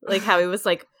me. Like how he was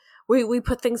like, we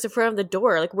put things in front of the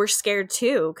door. Like we're scared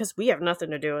too because we have nothing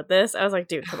to do with this. I was like,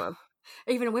 dude, come on.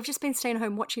 Even we've just been staying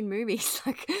home watching movies.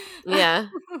 Like, yeah.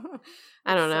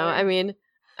 I don't know. I mean,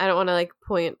 I don't want to like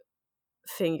point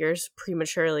fingers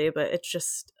prematurely, but it's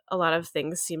just a lot of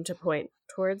things seem to point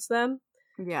towards them.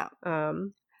 Yeah.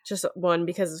 Just one,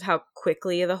 because of how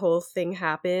quickly the whole thing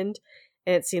happened.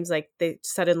 And it seems like they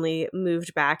suddenly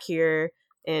moved back here,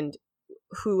 and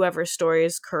whoever's story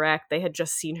is correct, they had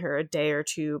just seen her a day or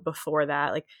two before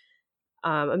that. Like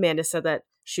Amanda said that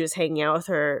she was hanging out with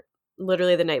her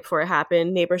literally the night before it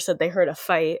happened. Neighbors said they heard a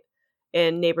fight,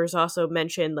 and neighbors also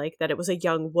mentioned like that it was a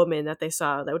young woman that they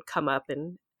saw that would come up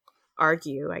and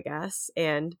argue, I guess.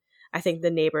 And I think the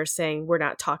neighbors saying we're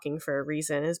not talking for a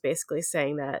reason is basically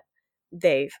saying that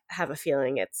they have a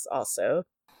feeling it's also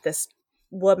this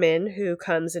woman who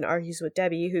comes and argues with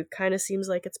Debbie, who kind of seems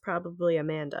like it's probably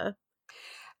Amanda.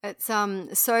 It's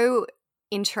so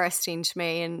interesting to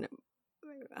me and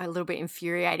a little bit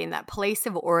infuriating that police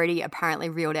have already apparently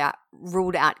ruled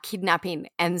out kidnapping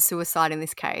and suicide in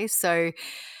this case. So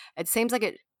it seems like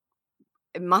it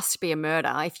must be a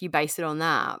murder if you base it on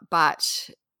that. But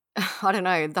I don't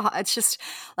know. It's just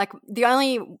like the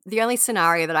only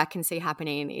scenario that I can see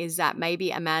happening is that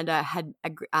maybe Amanda had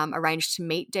arranged to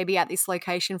meet Debbie at this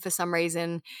location for some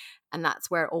reason, and that's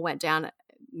where it all went down.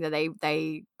 You know,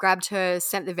 they grabbed her,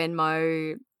 sent the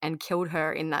Venmo, and killed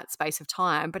her in that space of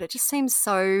time. But it just seems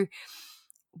so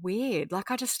weird.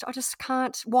 Like I just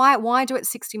can't. Why do it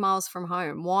 60 miles from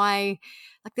home? Why?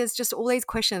 Like there's just all these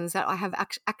questions that I have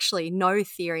actually no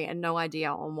theory and no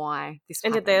idea on why this.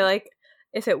 And happened. did they like?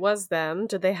 If it was them,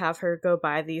 did they have her go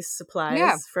buy these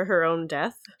supplies for her own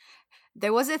death?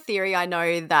 There was a theory, I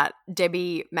know, that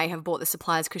Debbie may have bought the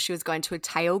supplies because she was going to a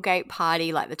tailgate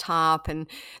party like the tarp, and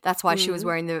that's why she was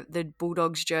wearing the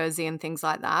Bulldogs jersey and things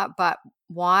like that. But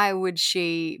why would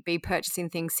she be purchasing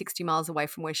things 60 miles away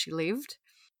from where she lived?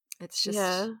 It's just,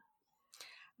 I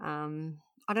don't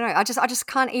know. I just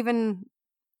can't even.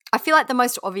 I feel like the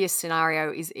most obvious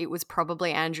scenario is it was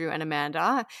probably Andrew and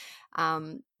Amanda.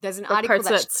 There's an article parts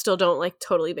that still don't like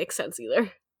totally make sense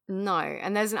either. No,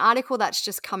 and there's an article that's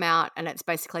just come out, and it's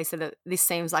basically said that this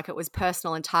seems like it was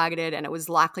personal and targeted, and it was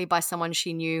likely by someone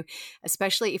she knew,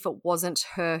 especially if it wasn't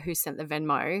her who sent the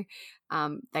Venmo.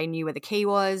 They knew where the key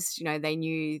was. You know, they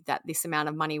knew that this amount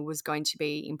of money was going to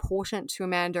be important to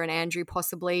Amanda and Andrew,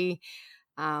 possibly.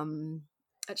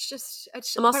 It's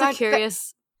I'm also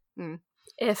curious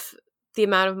if the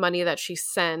amount of money that she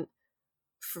sent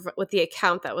with the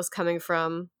account that was coming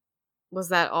from, was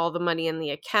that all the money in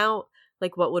the account?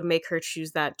 Like what would make her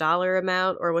choose that dollar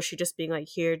amount? Or was she just being like,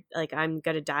 here, like I'm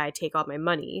going to die, take all my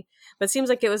money? But it seems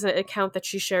like it was an account that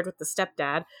she shared with the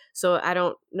stepdad. So I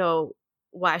don't know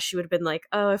why she would have been like,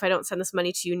 oh, if I don't send this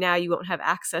money to you now, you won't have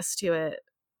access to it,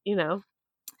 you know?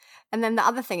 And then the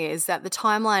other thing is that the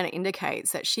timeline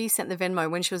indicates that she sent the Venmo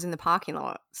when she was in the parking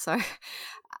lot. So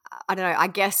I don't know. I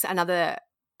guess another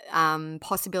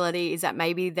possibility is that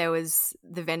maybe the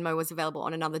Venmo was available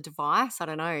on another device. I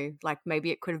don't know. Like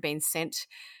maybe it could have been sent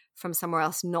from somewhere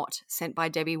else, not sent by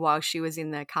Debbie while she was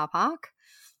in the car park.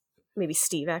 Maybe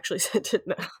Steve actually sent it.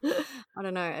 No. I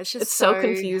don't know. It's so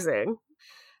confusing.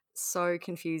 So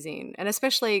confusing. And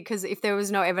especially because if there was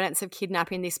no evidence of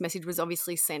kidnapping, this message was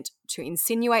obviously sent to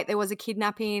insinuate there was a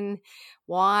kidnapping.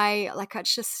 Why? Like,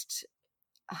 it's just,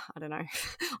 I don't know.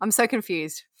 I'm so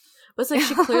confused. But it's like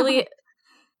she clearly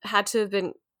had to have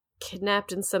been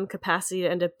kidnapped in some capacity to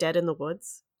end up dead in the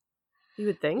woods, you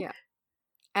would think. Yeah.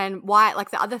 And why,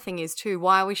 like the other thing is too,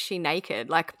 why was she naked?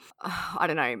 Like, I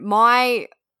don't know.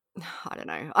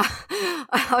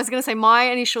 I was going to say my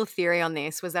initial theory on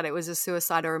this was that it was a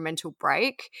suicide or a mental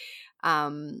break.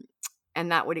 And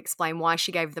that would explain why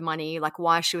she gave the money, like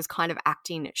why she was kind of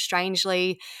acting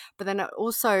strangely. But then it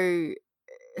also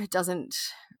doesn't,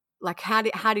 like, how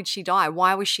did she die?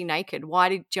 Why was she naked? Do you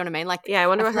know what I mean? Like, yeah, I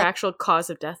wonder what her actual cause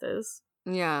of death is.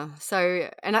 Yeah. So,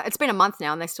 and it's been a month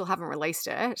now and they still haven't released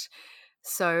it.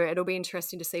 So it'll be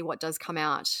interesting to see what does come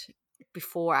out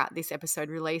before this episode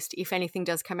released, if anything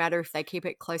does come out, or if they keep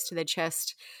it close to their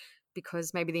chest,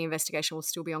 because maybe the investigation will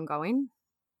still be ongoing.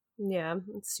 Yeah,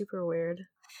 it's super weird.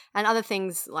 And other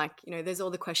things like, you know, there's all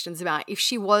the questions about if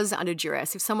she was under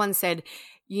duress, if someone said,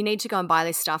 you need to go and buy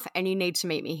this stuff and you need to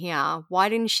meet me here, why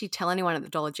didn't she tell anyone at the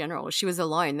Dollar General? She was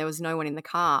alone. There was no one in the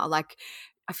car. Like,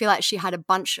 I feel like she had a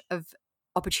bunch of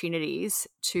opportunities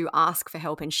to ask for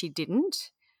help and she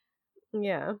didn't.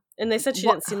 Yeah. And they said she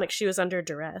didn't seem like she was under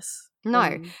duress.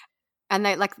 No. And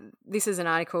they, like, this is an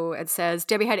article. It says,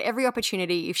 Debbie had every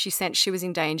opportunity if she sensed she was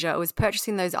in danger or was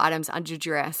purchasing those items under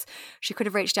duress. She could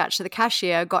have reached out to the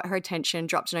cashier, got her attention,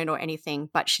 dropped a note or anything,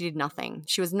 but she did nothing.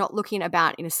 She was not looking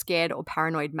about in a scared or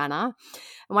paranoid manner.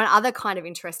 And one other kind of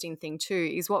interesting thing too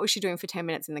is what was she doing for 10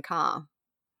 minutes in the car?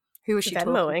 Who was she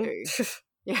talking to?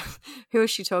 Yeah. Who was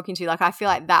she talking to? Like, I feel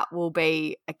like that will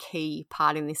be a key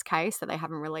part in this case that they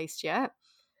haven't released yet.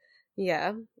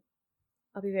 Yeah.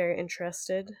 I'll be very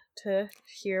interested to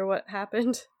hear what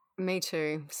happened. Me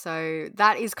too. So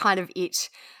that is kind of it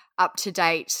up to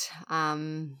date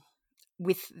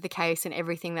with the case and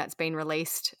everything that's been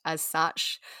released as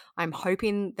such. I'm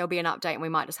hoping there'll be an update and we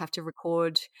might just have to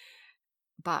record,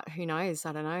 but who knows?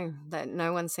 I don't know. That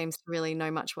no one seems to really know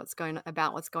much what's going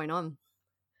on.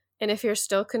 And if you're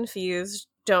still confused,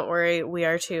 don't worry, we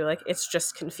are too. Like, it's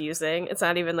just confusing. It's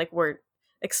not even like we're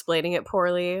explaining it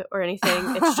poorly or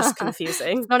anything. It's just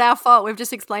confusing. It's not our fault. We've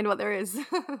just explained what there is.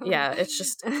 Yeah, it's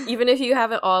just, even if you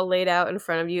have it all laid out in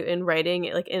front of you in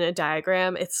writing, like in a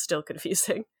diagram, it's still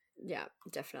confusing. Yeah,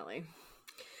 definitely.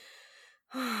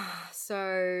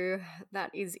 So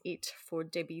that is it for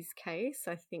Debbie's case,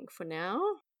 I think, for now.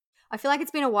 I feel like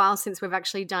it's been a while since we've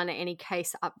actually done any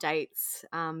case updates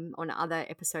on other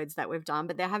episodes that we've done,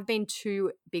 but there have been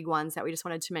two big ones that we just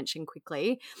wanted to mention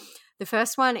quickly. The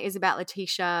first one is about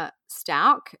Letitia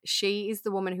Stauch. She is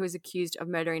the woman who is accused of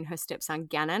murdering her stepson,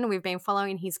 Gannon. We've been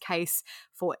following his case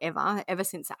forever, ever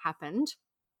since it happened.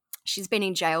 She's been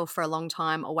in jail for a long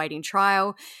time awaiting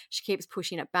trial. She keeps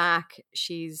pushing it back.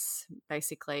 She's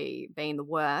basically being the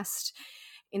worst.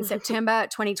 In September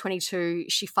 2022,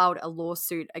 she filed a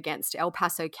lawsuit against El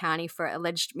Paso County for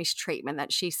alleged mistreatment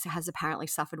that she has apparently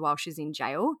suffered while she's in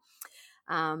jail.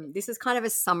 This is kind of a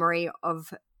summary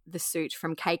of the suit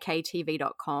from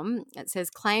kktv.com. It says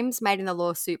claims made in the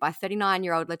lawsuit by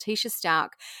 39-year-old Letitia Stauch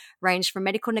ranged from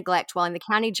medical neglect while in the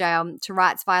county jail to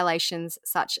rights violations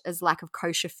such as lack of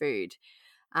kosher food.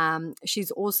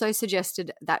 She's also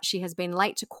suggested that she has been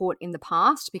late to court in the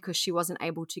past because she wasn't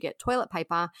able to get toilet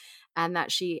paper and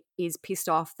that she is pissed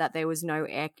off that there was no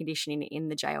air conditioning in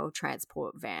the jail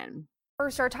transport van.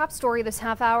 First, our top story this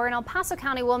half hour, an El Paso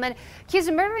County woman accused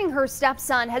of murdering her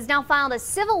stepson has now filed a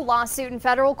civil lawsuit in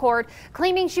federal court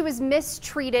claiming she was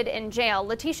mistreated in jail.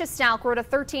 Letitia Stauch wrote a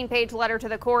 13-page letter to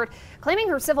the court claiming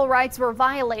her civil rights were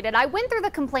violated. I went through the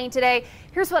complaint today.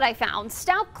 Here's what I found.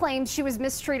 Stauch claims she was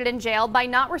mistreated in jail by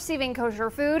not receiving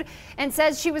kosher food and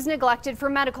says she was neglected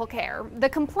for medical care. The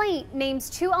complaint names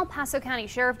 2 El Paso County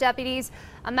sheriff deputies,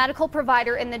 a medical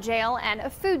provider in the jail, and a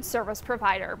food service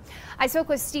provider. I spoke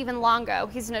with Stephen Longo.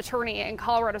 He's an attorney in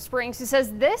Colorado Springs who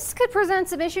says this could present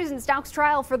some issues in Stauch's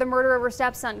trial for the murder of her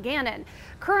stepson, Gannon.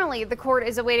 Currently, the court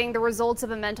is awaiting the results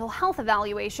of a mental health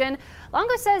evaluation.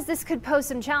 Longo says this could pose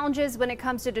some challenges when it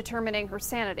comes to determining her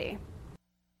sanity.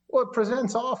 Well, it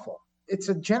presents awful. It's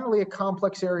generally a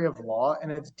complex area of law,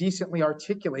 and it's decently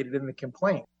articulated in the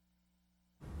complaint.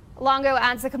 Longo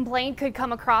adds the complaint could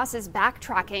come across as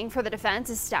backtracking for the defense,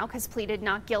 as Stauch has pleaded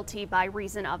not guilty by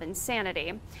reason of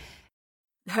insanity.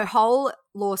 Her whole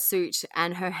lawsuit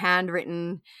and her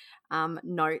handwritten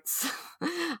notes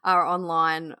are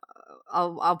online.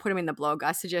 I'll put them in the blog.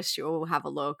 I suggest you all have a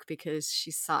look because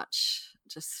she's such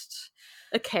just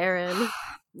a Karen.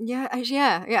 Yeah,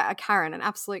 a Karen, an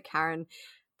absolute Karen.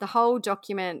 The whole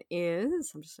document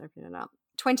is, I'm just opening it up,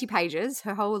 20 pages.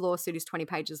 Her whole lawsuit is 20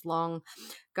 pages long.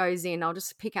 Goes in, I'll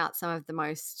just pick out some of the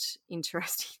most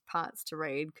interesting parts to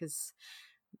read because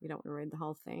we don't want to read the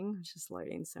whole thing. It's just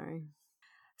loading, sorry.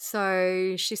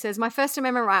 So she says, my First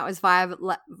Amendment right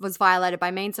was violated by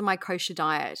means of my kosher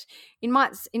diet.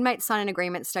 Inmates sign an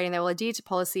agreement stating they will adhere to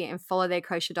policy and follow their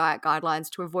kosher diet guidelines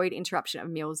to avoid interruption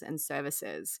of meals and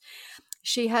services.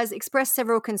 She has expressed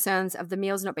several concerns of the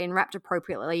meals not being wrapped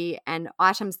appropriately and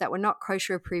items that were not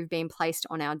kosher approved being placed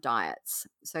on our diets.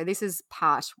 So this is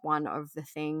part one of the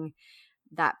thing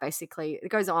that basically it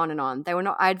goes on and on.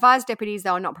 I advised deputies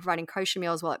they were not providing kosher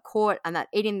meals while at court and that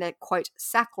eating the, quote,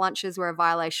 sack lunches were a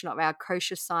violation of our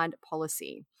kosher signed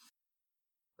policy.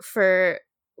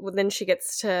 Then she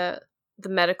gets to the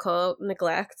medical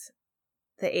neglect,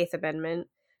 the 8th Amendment.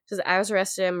 It says, I was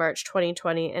arrested in March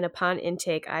 2020 and upon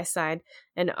intake I signed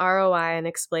an ROI and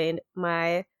explained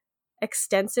my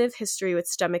extensive history with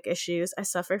stomach issues. I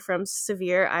suffer from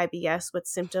severe IBS with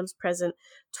symptoms present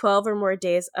 12 or more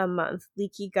days a month.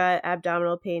 Leaky gut,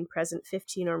 abdominal pain present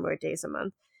 15 or more days a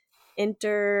month.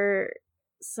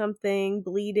 Something,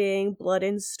 bleeding, blood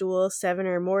in stool 7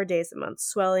 or more days a month.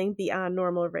 Swelling beyond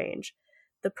normal range.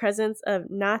 The presence of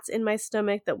knots in my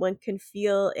stomach that one can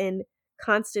feel in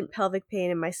constant pelvic pain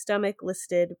in my stomach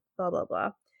listed, blah, blah,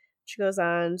 blah. She goes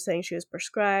on saying she was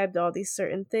prescribed all these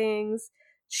certain things.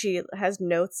 She has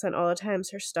notes on all the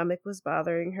times her stomach was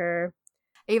bothering her.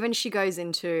 Even she goes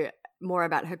into more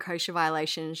about her kosher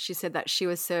violations. She said that she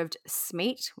was served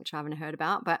smeat, which I haven't heard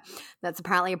about, but that's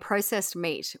apparently a processed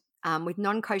meat with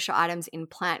non-kosher items in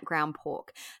plant ground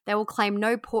pork. They will claim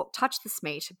no pork touched this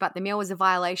meat, but the meal was a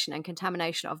violation and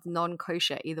contamination of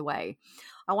non-kosher either way.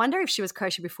 I wonder if she was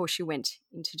kosher before she went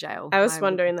into jail. I was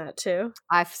wondering that too.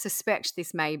 I suspect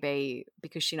this may be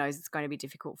because she knows it's going to be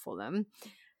difficult for them.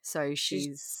 So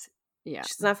she's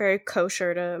not very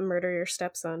kosher to murder your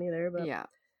stepson either. But yeah.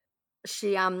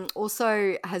 She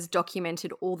also has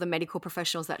documented all the medical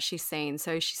professionals that she's seen.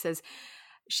 So she says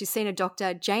she's seen a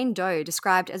doctor, Jane Doe,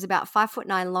 described as about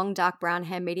 5'9", long, dark brown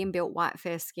hair, medium built, white,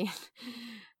 fair skin.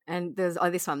 And there's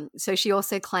this one. So she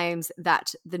also claims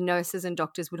that the nurses and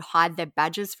doctors would hide their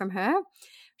badges from her.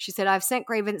 She said, I've sent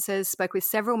grievances, spoke with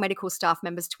several medical staff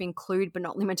members to include but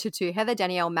not limited to Heather,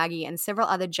 Danielle, Maggie, and several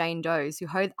other Jane Does who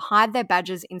hide their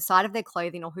badges inside of their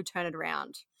clothing or who turn it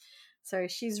around. So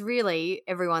she's really,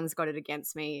 everyone's got it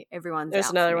against me. Everyone's There's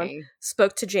out another for one. me.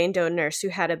 Spoke to Jane Doe nurse who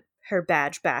had her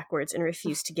badge backwards and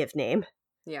refused to give name.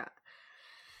 Yeah.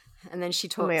 And then she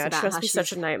talks about how she must be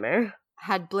such a nightmare.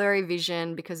 Had blurry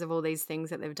vision because of all these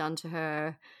things that they've done to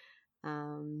her.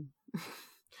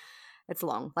 It's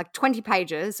long, like 20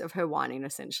 pages of her whining,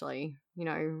 essentially. You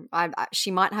know, she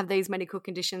might have these medical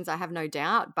conditions, I have no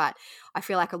doubt, but I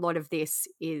feel like a lot of this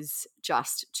is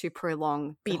just to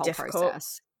prolong the whole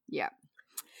process. Yeah.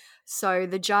 So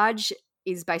the judge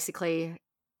is basically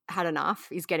had enough,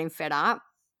 is getting fed up.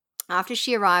 After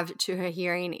she arrived to her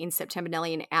hearing in September,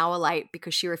 nearly an hour late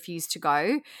because she refused to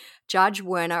go, Judge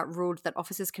Werner ruled that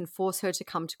officers can force her to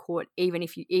come to court even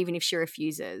if she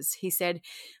refuses. He said,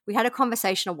 we had a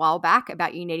conversation a while back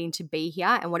about you needing to be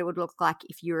here and what it would look like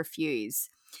if you refuse.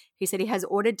 He said he has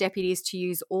ordered deputies to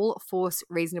use all force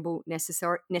reasonable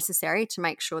necessary to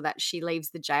make sure that she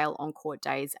leaves the jail on court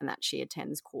days and that she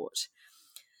attends court.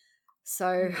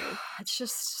 So it's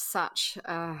just such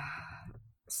a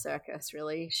circus,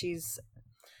 really. She's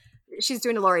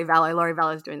doing a Lori Vallow. Lori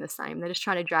Vallow's doing the same. They're just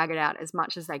trying to drag it out as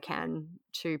much as they can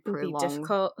to prolong. Be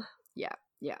difficult. Yeah.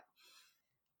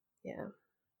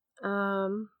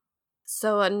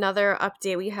 So another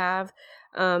update we have,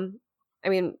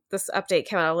 this update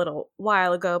came out a little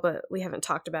while ago, but we haven't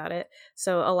talked about it.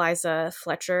 So Eliza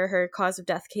Fletcher, her cause of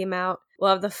death came out.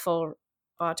 We'll have the full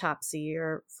autopsy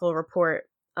or full report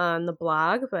on the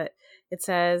blog, but it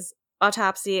says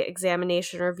autopsy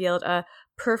examination revealed a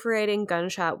perforating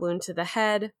gunshot wound to the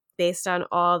head. Based on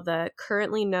all the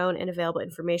currently known and available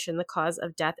information, the cause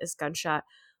of death is gunshot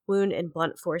wound and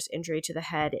blunt force injury to the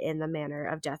head, and the manner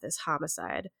of death is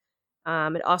homicide.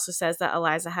 It also says that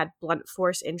Eliza had blunt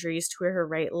force injuries to her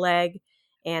right leg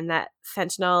and that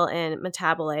fentanyl and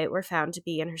metabolite were found to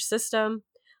be in her system.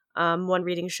 One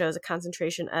reading shows a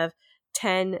concentration of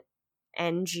 10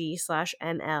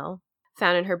 ng/ml.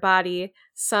 found in her body.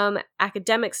 Some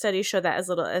academic studies show that as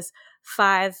little as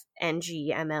 5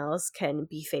 ng/mL can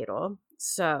be fatal.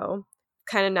 So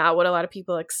kind of not what a lot of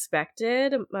people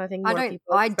expected. I think more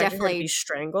people expected her to be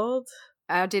strangled.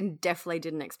 I definitely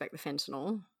didn't expect the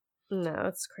fentanyl. No,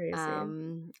 it's crazy.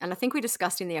 And I think we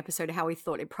discussed in the episode how we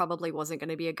thought it probably wasn't going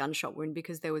to be a gunshot wound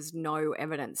because there was no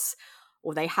evidence,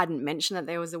 or they hadn't mentioned that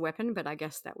there was a weapon, but I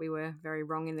guess that we were very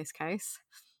wrong in this case.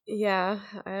 Yeah,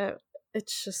 it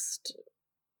just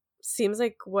seems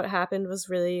like what happened was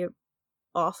really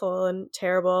awful and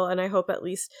terrible, and I hope at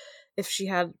least if she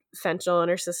had fentanyl in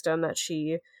her system that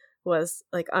she was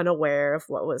like unaware of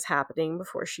what was happening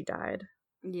before she died.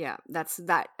 Yeah, that's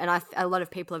that. And a lot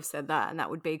of people have said that, and that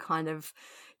would be kind of,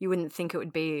 you wouldn't think it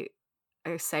would be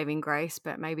a saving grace,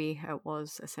 but maybe it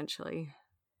was essentially.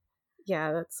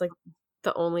 Yeah, that's like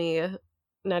the only, I'm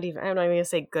not even going to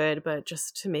say good, but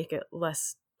just to make it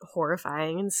less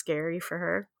horrifying and scary for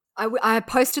her. I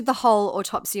posted the whole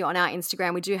autopsy on our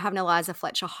Instagram. We do have an Eliza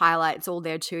Fletcher highlight. It's all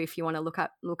there too if you want to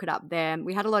look it up there.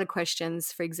 We had a lot of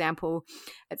questions. For example,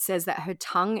 it says that her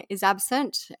tongue is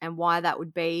absent, and why that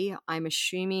would be. I'm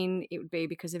assuming it would be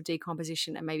because of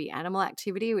decomposition and maybe animal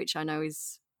activity, which I know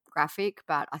is graphic,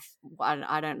 but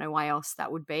I don't know why else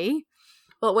that would be.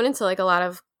 Well, it went into like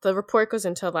the report goes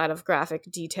into a lot of graphic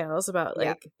details about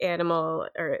like animal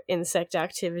or insect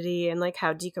activity and like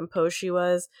how decomposed she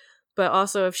was. But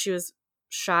also if she was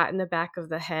shot in the back of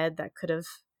the head, that could have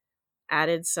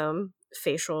added some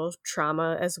facial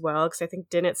trauma as well. Because I think,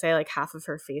 didn't it say like half of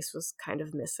her face was kind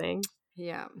of missing?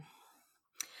 Yeah.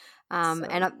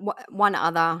 And one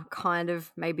other kind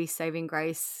of maybe saving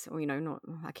grace, or, not,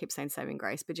 I keep saying saving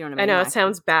grace, but do you know what I mean? I know it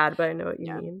sounds bad, but I know what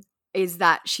you mean. Is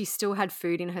that she still had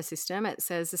food in her system. It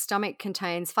says the stomach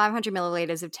contains 500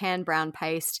 milliliters of tan brown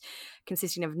paste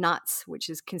consisting of nuts, which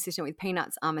is consistent with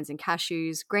peanuts, almonds, and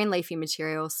cashews, green leafy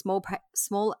material, small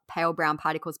pale brown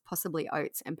particles, possibly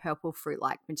oats, and purple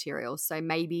fruit-like material. So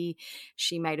maybe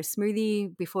she made a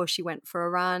smoothie before she went for a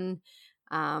run.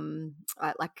 I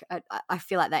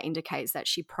feel like that indicates that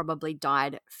she probably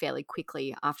died fairly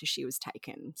quickly after she was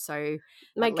taken. So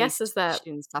my guess is that she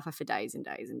didn't suffer for days and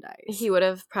days and days. He would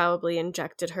have probably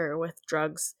injected her with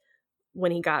drugs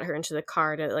when he got her into the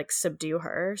car to like subdue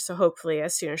her. So hopefully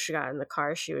as soon as she got in the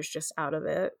car, she was just out of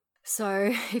it.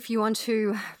 So if you want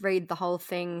to read the whole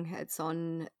thing, it's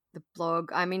on the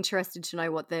blog. I'm interested to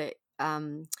know what the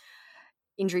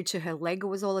injury to her leg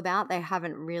was all about. They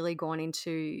haven't really gone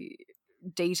into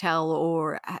detail,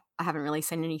 or I haven't really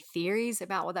seen any theories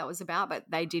about what that was about, but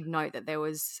they did note that there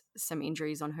was some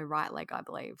injuries on her right leg, I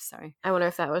believe. So I wonder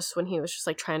if that was when he was just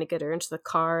like trying to get her into the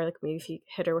car, like maybe if he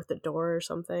hit her with the door or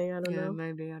something. I don't know.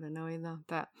 Maybe, I don't know either,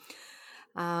 but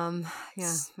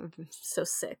so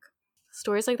sick.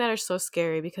 Stories like that are so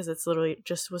scary because it's literally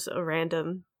just was a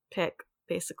random pick,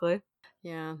 basically.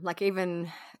 Yeah, like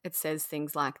even it says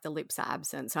things like the lips are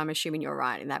absent. So I'm assuming you're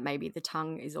right in that maybe the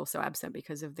tongue is also absent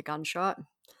because of the gunshot.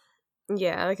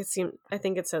 Yeah, like I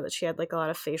think it said that she had like a lot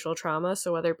of facial trauma.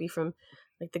 So whether it be from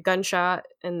like the gunshot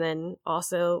and then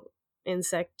also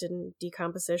insect and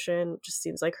decomposition, it just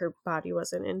seems like her body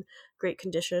wasn't in great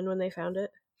condition when they found it.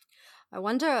 I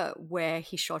wonder where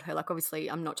he shot her. Like obviously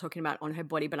I'm not talking about on her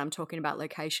body, but I'm talking about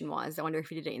location wise. I wonder if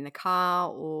he did it in the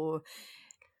car or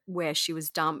where she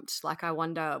was dumped. Like I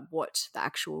wonder what the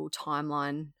actual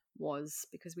timeline was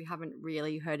because we haven't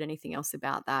really heard anything else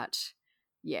about that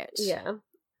yet. Yeah.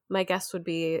 My guess would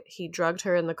be he drugged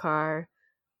her in the car,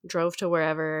 drove to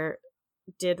wherever,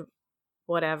 did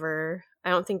whatever. I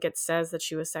don't think it says that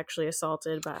she was sexually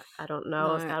assaulted, but I don't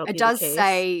know if that'll be the case. It does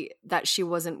say that she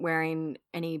wasn't wearing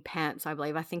any pants, I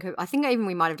believe. I think even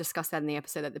we might have discussed that in the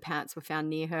episode that the pants were found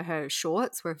near her. Her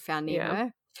shorts were found near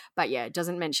her. But yeah, it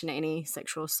doesn't mention any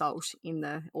sexual assault in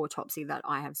the autopsy that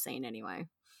I have seen anyway.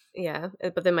 Yeah,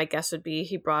 but then my guess would be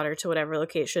he brought her to whatever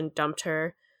location, dumped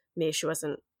her. Maybe she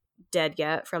wasn't dead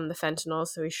yet from the fentanyl,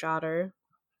 so he shot her.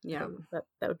 Yeah.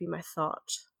 That would be my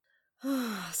thought.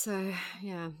 So,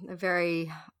 yeah, a very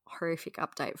horrific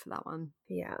update for that one.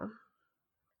 Yeah.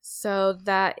 So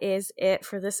that is it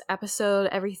for this episode.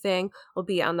 Everything will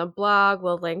be on the blog.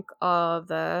 We'll link all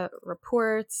the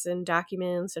reports and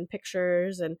documents and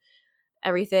pictures and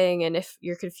everything. And if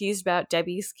you're confused about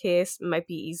Debbie's case, it might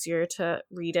be easier to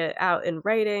read it out in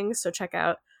writing. So check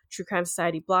out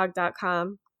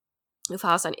truecrimesocietyblog.com. You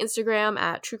follow us on Instagram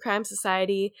at True Crime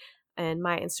Society. And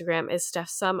my Instagram is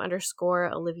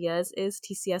StephSum_. Olivia's is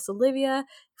TCS Olivia.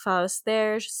 Follow us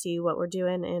there to see what we're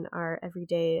doing in our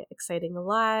everyday exciting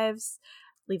lives.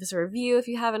 leave us a review if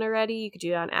you haven't already. You could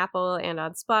do it on Apple and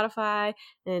on Spotify,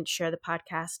 and share the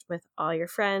podcast with all your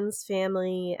friends,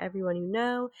 family, everyone you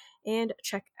know, and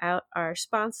check out our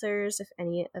sponsors. If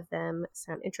any of them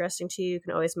sound interesting to you, you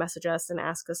can always message us and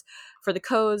ask us for the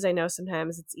codes. I know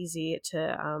sometimes it's easy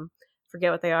to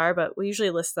forget what they are, but we usually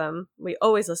list them. We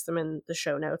always list them in the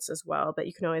show notes as well, but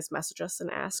you can always message us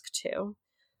and ask too.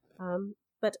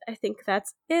 But I think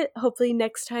that's it. Hopefully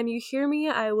next time you hear me,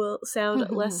 I will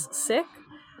sound less sick,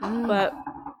 but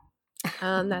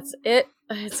that's it.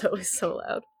 It's always so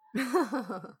loud.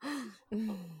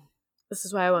 This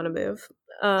is why I want to move.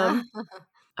 All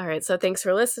right, so thanks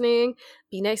for listening.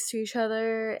 Be nice to each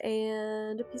other,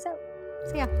 and peace out.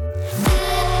 See ya.